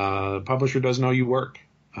 the publisher doesn't owe you work.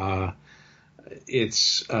 Look,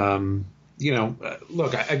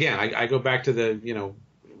 again, I go back to the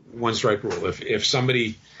one strike rule. If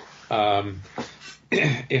somebody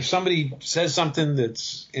says something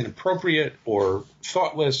that's inappropriate or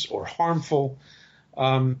thoughtless or harmful,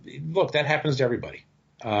 look, that happens to everybody.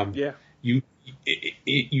 You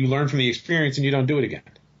learn from the experience and you don't do it again.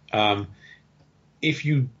 If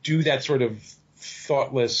you do that sort of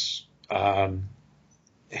thoughtless,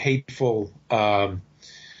 hateful kind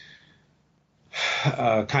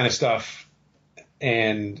of stuff,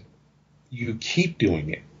 and you keep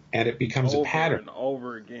doing it, and it becomes a pattern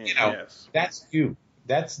over again. Yes, that's you.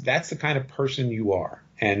 That's the kind of person you are,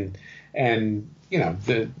 and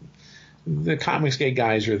the Comics Gate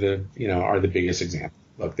guys are the biggest example.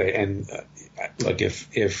 Look,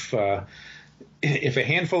 if a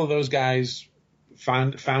handful of those guys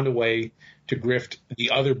found a way to grift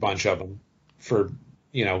the other bunch of them for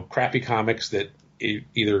crappy comics that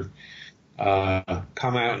either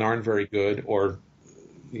come out and aren't very good, or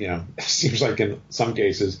seems like in some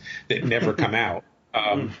cases that never come out.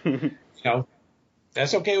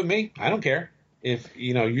 That's okay with me. I don't care if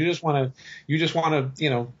you just want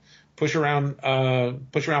to push around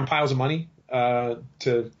piles of money to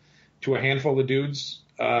a handful of dudes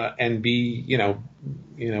and be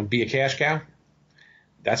be a cash cow.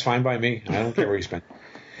 That's fine by me. I don't care where you spend.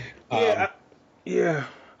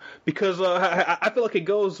 Because I feel like it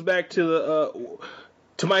goes back to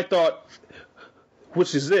my thought,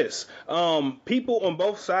 which is this: people on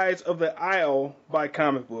both sides of the aisle buy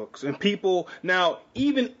comic books, and people now,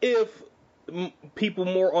 even if people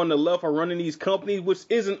more on the left are running these companies, which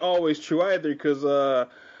isn't always true either, because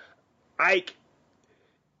Ike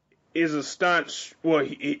is a staunch,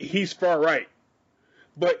 he's far right,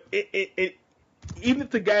 but it even if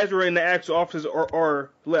the guys who are in the actual offices are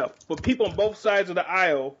left, but people on both sides of the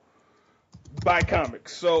aisle buy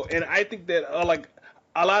comics. So, and I think that a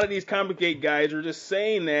lot of these Comic Gate guys are just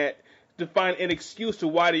saying that to find an excuse to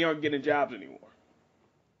why they aren't getting jobs anymore.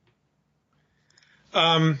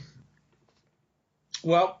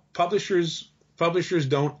 Well, publishers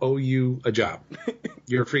don't owe you a job.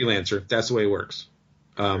 You're a freelancer. That's the way it works.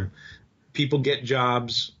 People get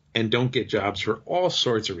jobs and don't get jobs for all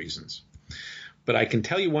sorts of reasons. But I can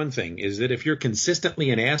tell you one thing, is that if you're consistently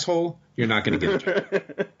an asshole, you're not going to get a job.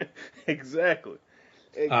 Exactly.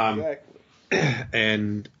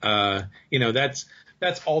 And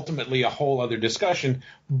that's ultimately a whole other discussion.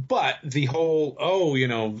 But the whole,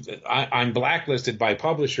 I'm blacklisted by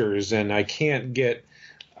publishers and I can't get,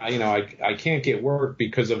 I can't get work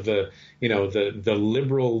because of the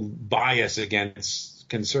liberal bias against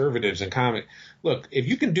conservatives and comic. Look, if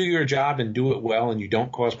you can do your job and do it well and you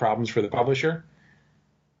don't cause problems for the publisher,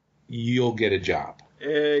 you'll get a job.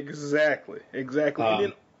 Exactly. And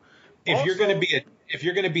then if you're going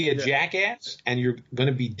to be a jackass and you're going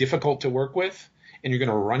to be difficult to work with and you're going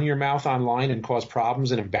to run your mouth online and cause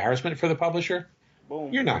problems and embarrassment for the publisher,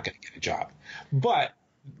 boom, you're not going to get a job. But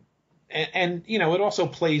and it also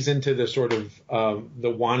plays into the sort of the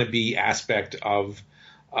wannabe aspect of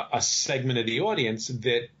a segment of the audience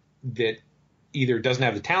that either doesn't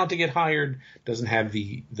have the talent to get hired, doesn't have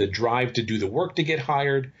the drive to do the work to get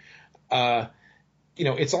hired.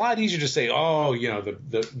 It's a lot easier to say,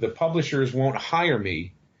 the publishers won't hire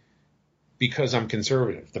me because I'm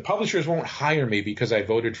conservative. The publishers won't hire me because I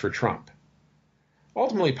voted for Trump.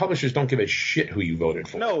 Ultimately, publishers don't give a shit who you voted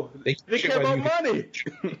for. No, they care about money.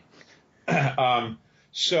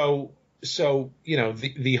 So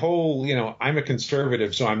the whole, I'm a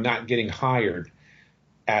conservative, so I'm not getting hired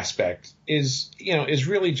aspect is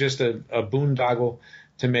really just a boondoggle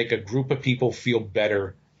to make a group of people feel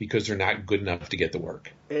better because they're not good enough to get the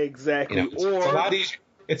work. Exactly.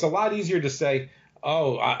 It's a lot easier to say,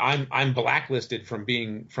 I'm blacklisted from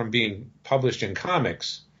being published in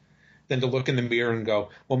comics than to look in the mirror and go,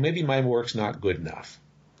 well, maybe my work's not good enough.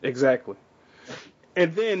 Exactly.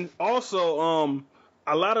 And then also,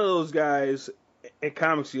 a lot of those guys at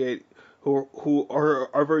Comics Gate who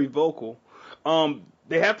are very vocal,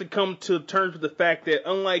 they have to come to terms with the fact that,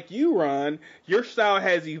 unlike you, Ron, your style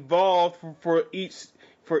has evolved for each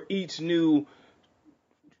for each new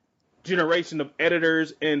generation of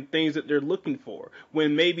editors and things that they're looking for,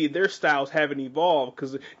 when maybe their styles haven't evolved.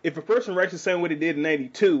 Because if a person writes the same way they did in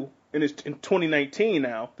 '92 and it's in 2019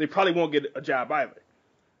 now, they probably won't get a job either.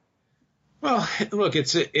 Well, look,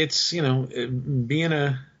 it's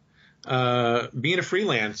being a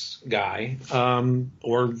freelance guy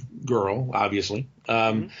or girl, obviously,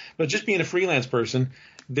 but just being a freelance person,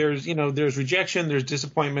 there's rejection, there's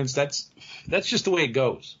disappointments. That's just the way it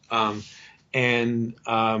goes.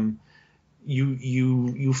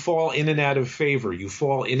 You fall in and out of favor. You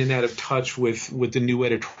fall in and out of touch with the new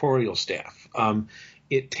editorial staff.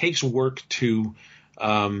 It takes work to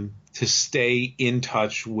stay in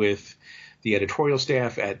touch with the editorial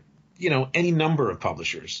staff at any number of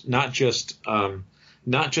publishers, not just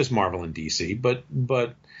Marvel and DC, but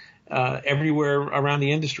everywhere around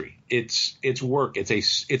the industry. It's work. It's a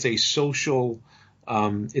social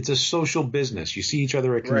business. You see each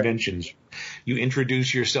other at conventions. Right. You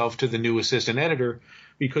introduce yourself to the new assistant editor,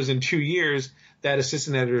 because in 2 years that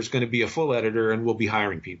assistant editor is going to be a full editor and we'll be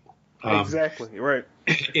hiring people. Exactly. Right.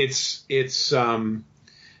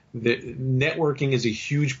 The networking is a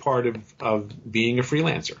huge part of being a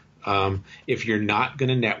freelancer. If you're not going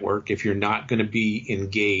to network, if you're not going to be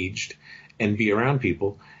engaged and be around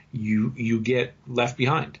people, you get left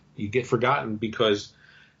behind. You get forgotten because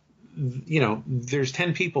there's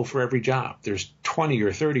 10 people for every job. There's 20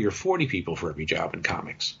 or 30 or 40 people for every job in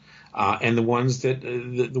comics. And the ones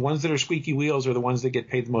that are squeaky wheels are the ones that get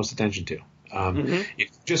paid the most attention to. If you're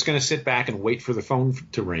just going to sit back and wait for the phone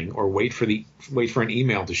to ring or wait for an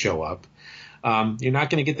email to show up, you're not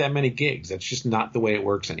going to get that many gigs. That's just not the way it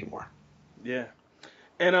works anymore. Yeah.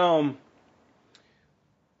 And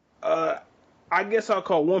I guess I'll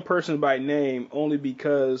call one person by name only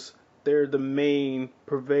because they're the main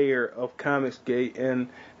purveyor of Comicsgate, and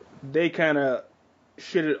they kind of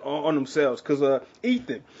shitted on themselves. Because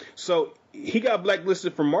Ethan, so he got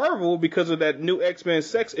blacklisted from Marvel because of that new X-Men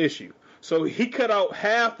sex issue. So he cut out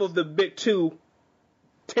half of the big two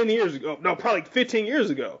 10 years ago. No, probably 15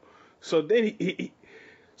 years ago. So then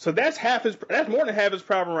so that's more than half his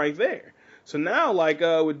problem right there. So now,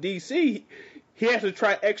 with DC, he has to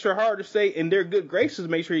try extra hard to stay in their good graces,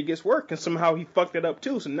 make sure he gets work, and somehow he fucked it up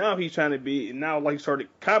too. So now he's trying to be, started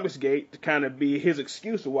Comicsgate to kind of be his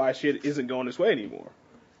excuse of why shit isn't going this way anymore.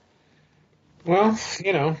 Well,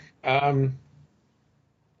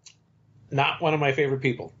 not one of my favorite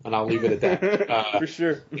people, and I'll leave it at that. For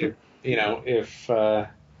sure. If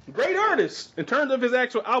great artist in terms of his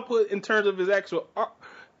actual output, in terms of his actual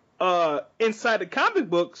inside the comic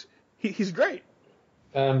books, he's great.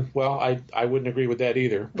 Well, I wouldn't agree with that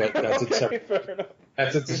either, but that's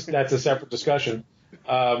a separate discussion.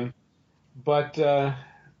 It's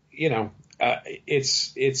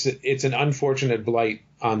an unfortunate blight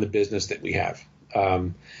on the business that we have.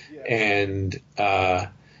 And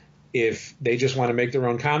if they just want to make their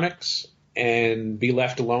own comics and be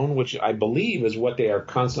left alone, which I believe is what they are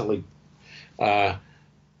constantly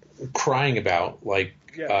crying about, like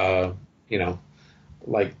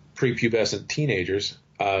prepubescent teenagers,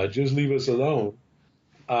 just leave us alone.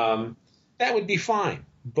 That would be fine.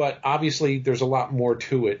 But obviously there's a lot more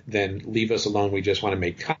to it than leave us alone. We just want to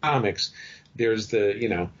make comics. There's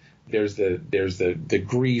the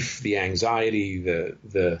grief, the anxiety,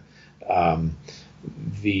 the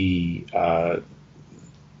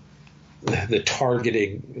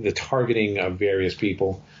targeting of various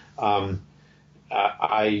people. I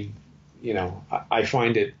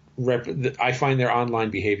find their online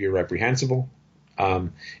behavior reprehensible.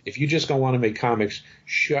 If you just don't want to make comics,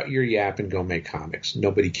 shut your yap and go make comics.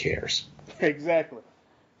 Nobody cares. Exactly.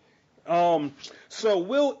 So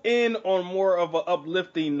we'll end on more of an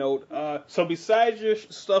uplifting note. So besides your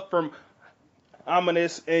stuff from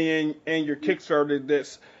Ominous and your Kickstarter,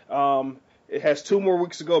 that's it has 2 more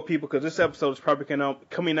weeks to go, people, because this episode is probably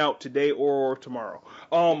coming out today or tomorrow.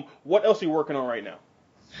 What else are you working on right now?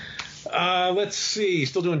 Let's see.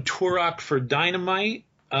 Still doing Turok for Dynamite.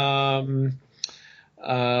 I'm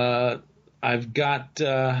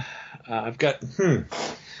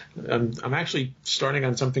actually starting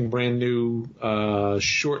on something brand new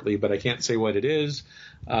shortly, but I can't say what it is.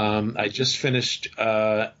 I just finished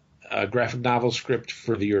a graphic novel script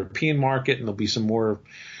for the European market, and there'll be some more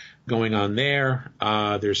going on there.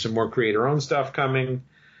 There's some more creator-owned stuff coming.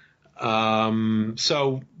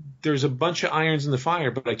 So there's a bunch of irons in the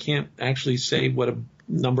fire, but I can't actually say what a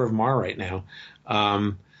number of them are right now.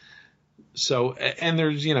 So, and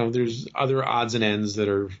there's other odds and ends that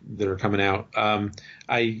are coming out.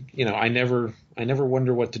 I never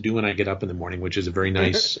wonder what to do when I get up in the morning, which is a very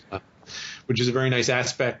nice which is a very nice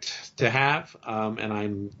aspect to have.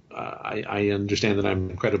 And I understand that I'm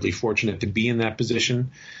incredibly fortunate to be in that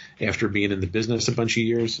position after being in the business a bunch of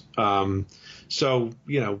years. So,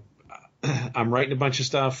 I'm writing a bunch of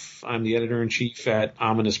stuff. I'm the editor-in-chief at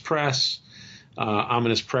Ominous Press.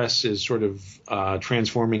 Ominous Press is sort of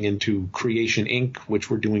transforming into Creation Inc., which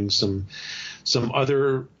we're doing some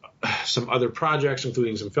other projects,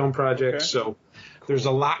 including some film projects. Okay. So there's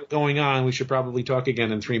a lot going on. We should probably talk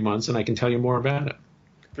again in 3 months, and I can tell you more about it.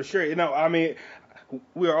 For sure.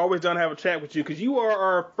 We are always done to have a chat with you because you are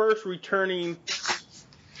our first returning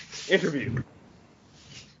interview.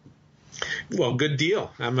 Well, good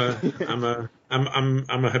deal. I'm a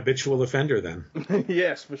habitual offender then.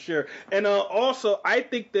 Yes, for sure. And also, I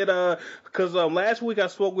think that because last week I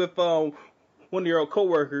spoke with one of your old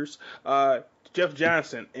coworkers, Jeff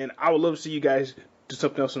Johnson, and I would love to see you guys do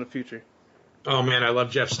something else in the future. Oh man, I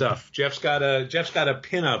love Jeff's stuff. Jeff's got a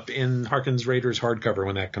pinup in Harkins Raiders hardcover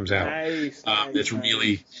when that comes out. Nice. It's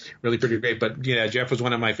really, really pretty great. But yeah, Jeff was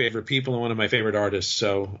one of my favorite people and one of my favorite artists.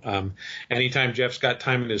 So anytime Jeff's got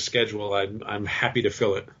time in his schedule, I'm happy to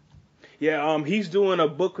fill it. Yeah, he's doing a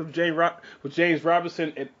book with James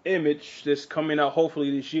Robinson and Image that's coming out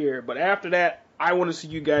hopefully this year. But after that, I want to see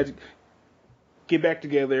you guys get back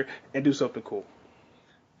together and do something cool.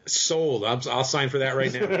 Sold. I'll sign for that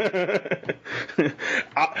right now.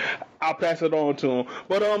 I'll pass it on to him.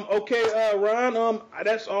 But okay, Ron.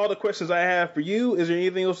 That's all the questions I have for you. Is there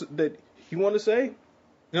anything else that you want to say?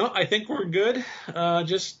 No, I think we're good.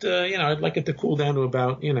 I'd like it to cool down to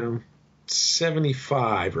about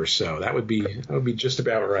 75 or so. That would be just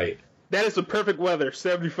about right. That is the perfect weather,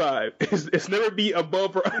 75. It's never be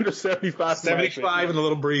above or under 75. 75 and a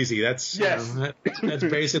little breezy. That's yes. That's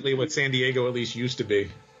basically what San Diego at least used to be.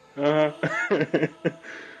 Well,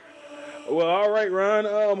 all right, Ron.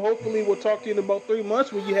 Hopefully we'll talk to you in about 3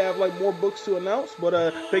 months when you have more books to announce.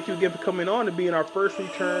 But thank you again for coming on and being our first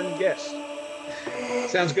return guest.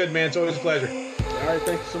 Sounds good, man. It's always a pleasure. All right,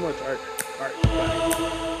 thank you so much. All right,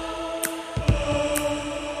 bye.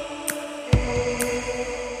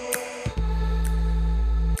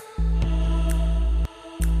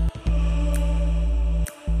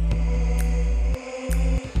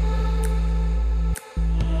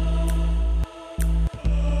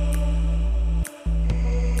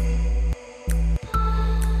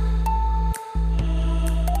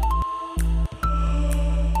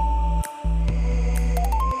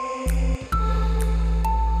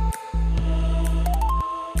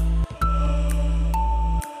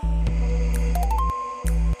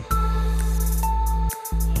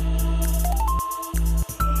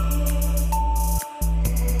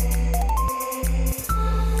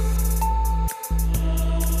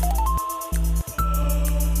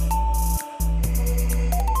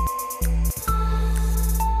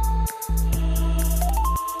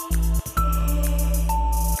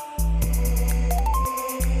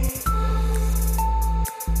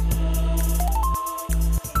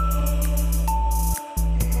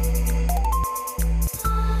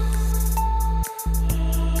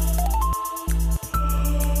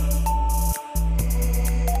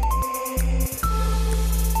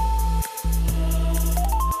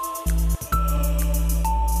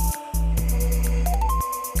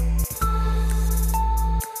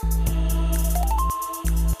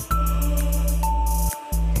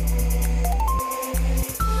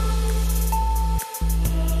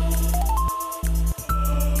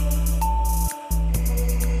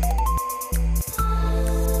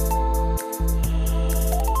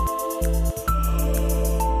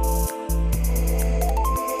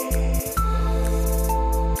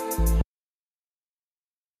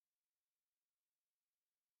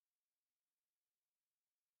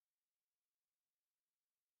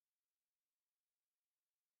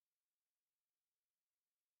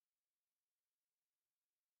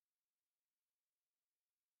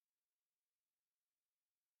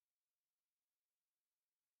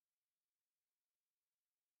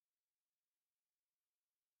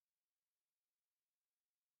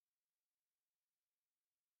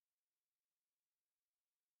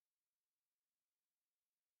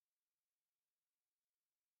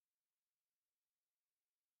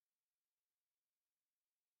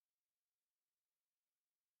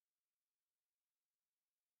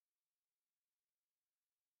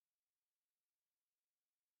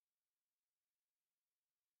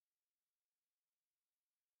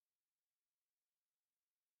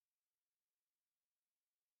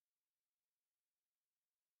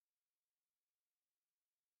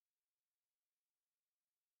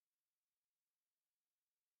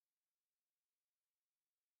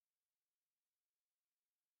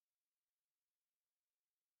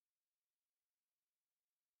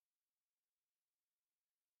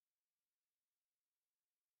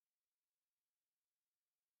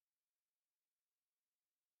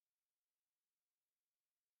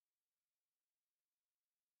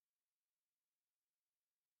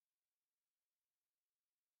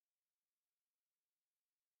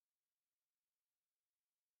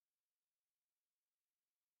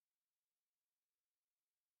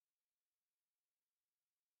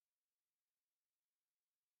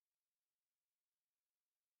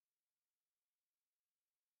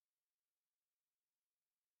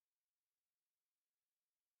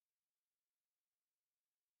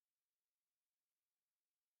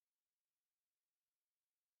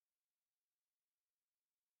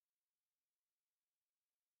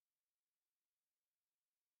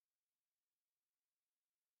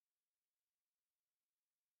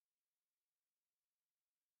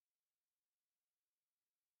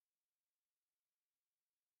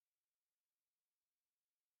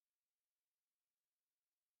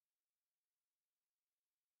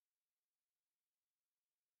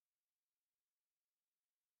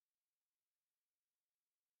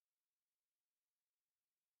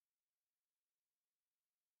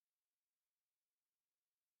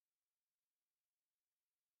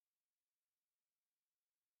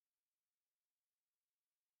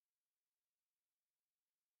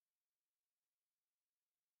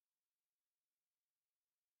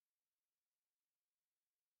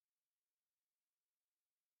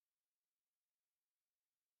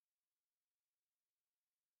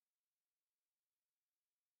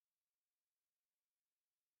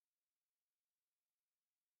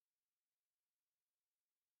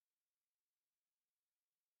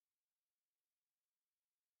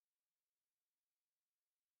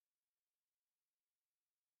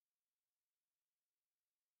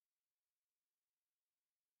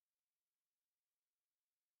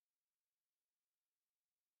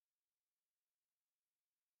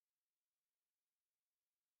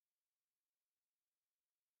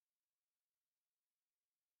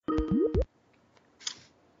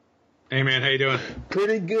 Hey, man, how you doing?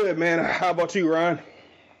 Pretty good, man. How about you, Ryan?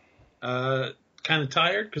 Kind of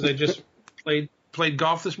tired because I just played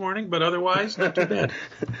golf this morning, but otherwise not too bad.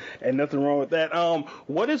 And nothing wrong with that.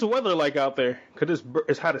 What is the weather like out there? Cause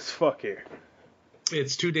it's hot as fuck here.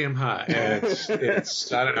 It's too damn hot.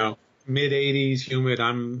 It's I don't know, mid 80s, humid.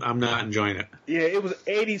 I'm not enjoying it. Yeah, it was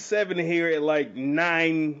 87 here at like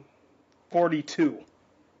 9:42.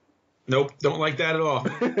 Nope, don't like that at all.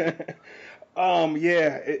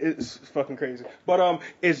 Yeah, it's fucking crazy. But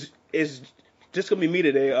it's just gonna be me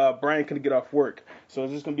today. Brian couldn't get off work, so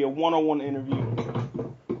it's just gonna be a one-on-one interview.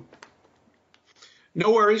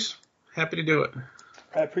 No worries. Happy to do it.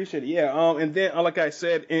 I appreciate it. Yeah. And then, like I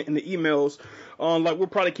said in the emails, like we'll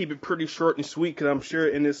probably keep it pretty short and sweet because I'm sure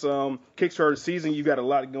in this Kickstarter season you got a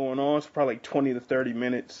lot going on. It's probably like 20 to 30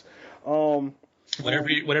 minutes. Whatever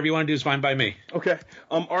you want to do is fine by me. Okay.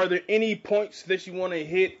 Are there any points that you want to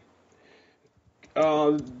hit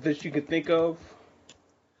that you could think of?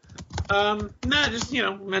 Nah, just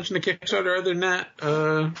mention the Kickstarter. Other than that,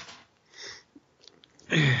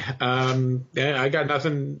 yeah, I got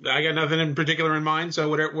nothing in particular in mind. So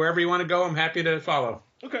wherever you want to go, I'm happy to follow.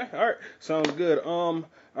 Okay. All right. Sounds good. All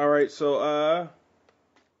right. So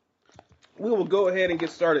we will go ahead and get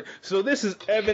started. So this is Evan.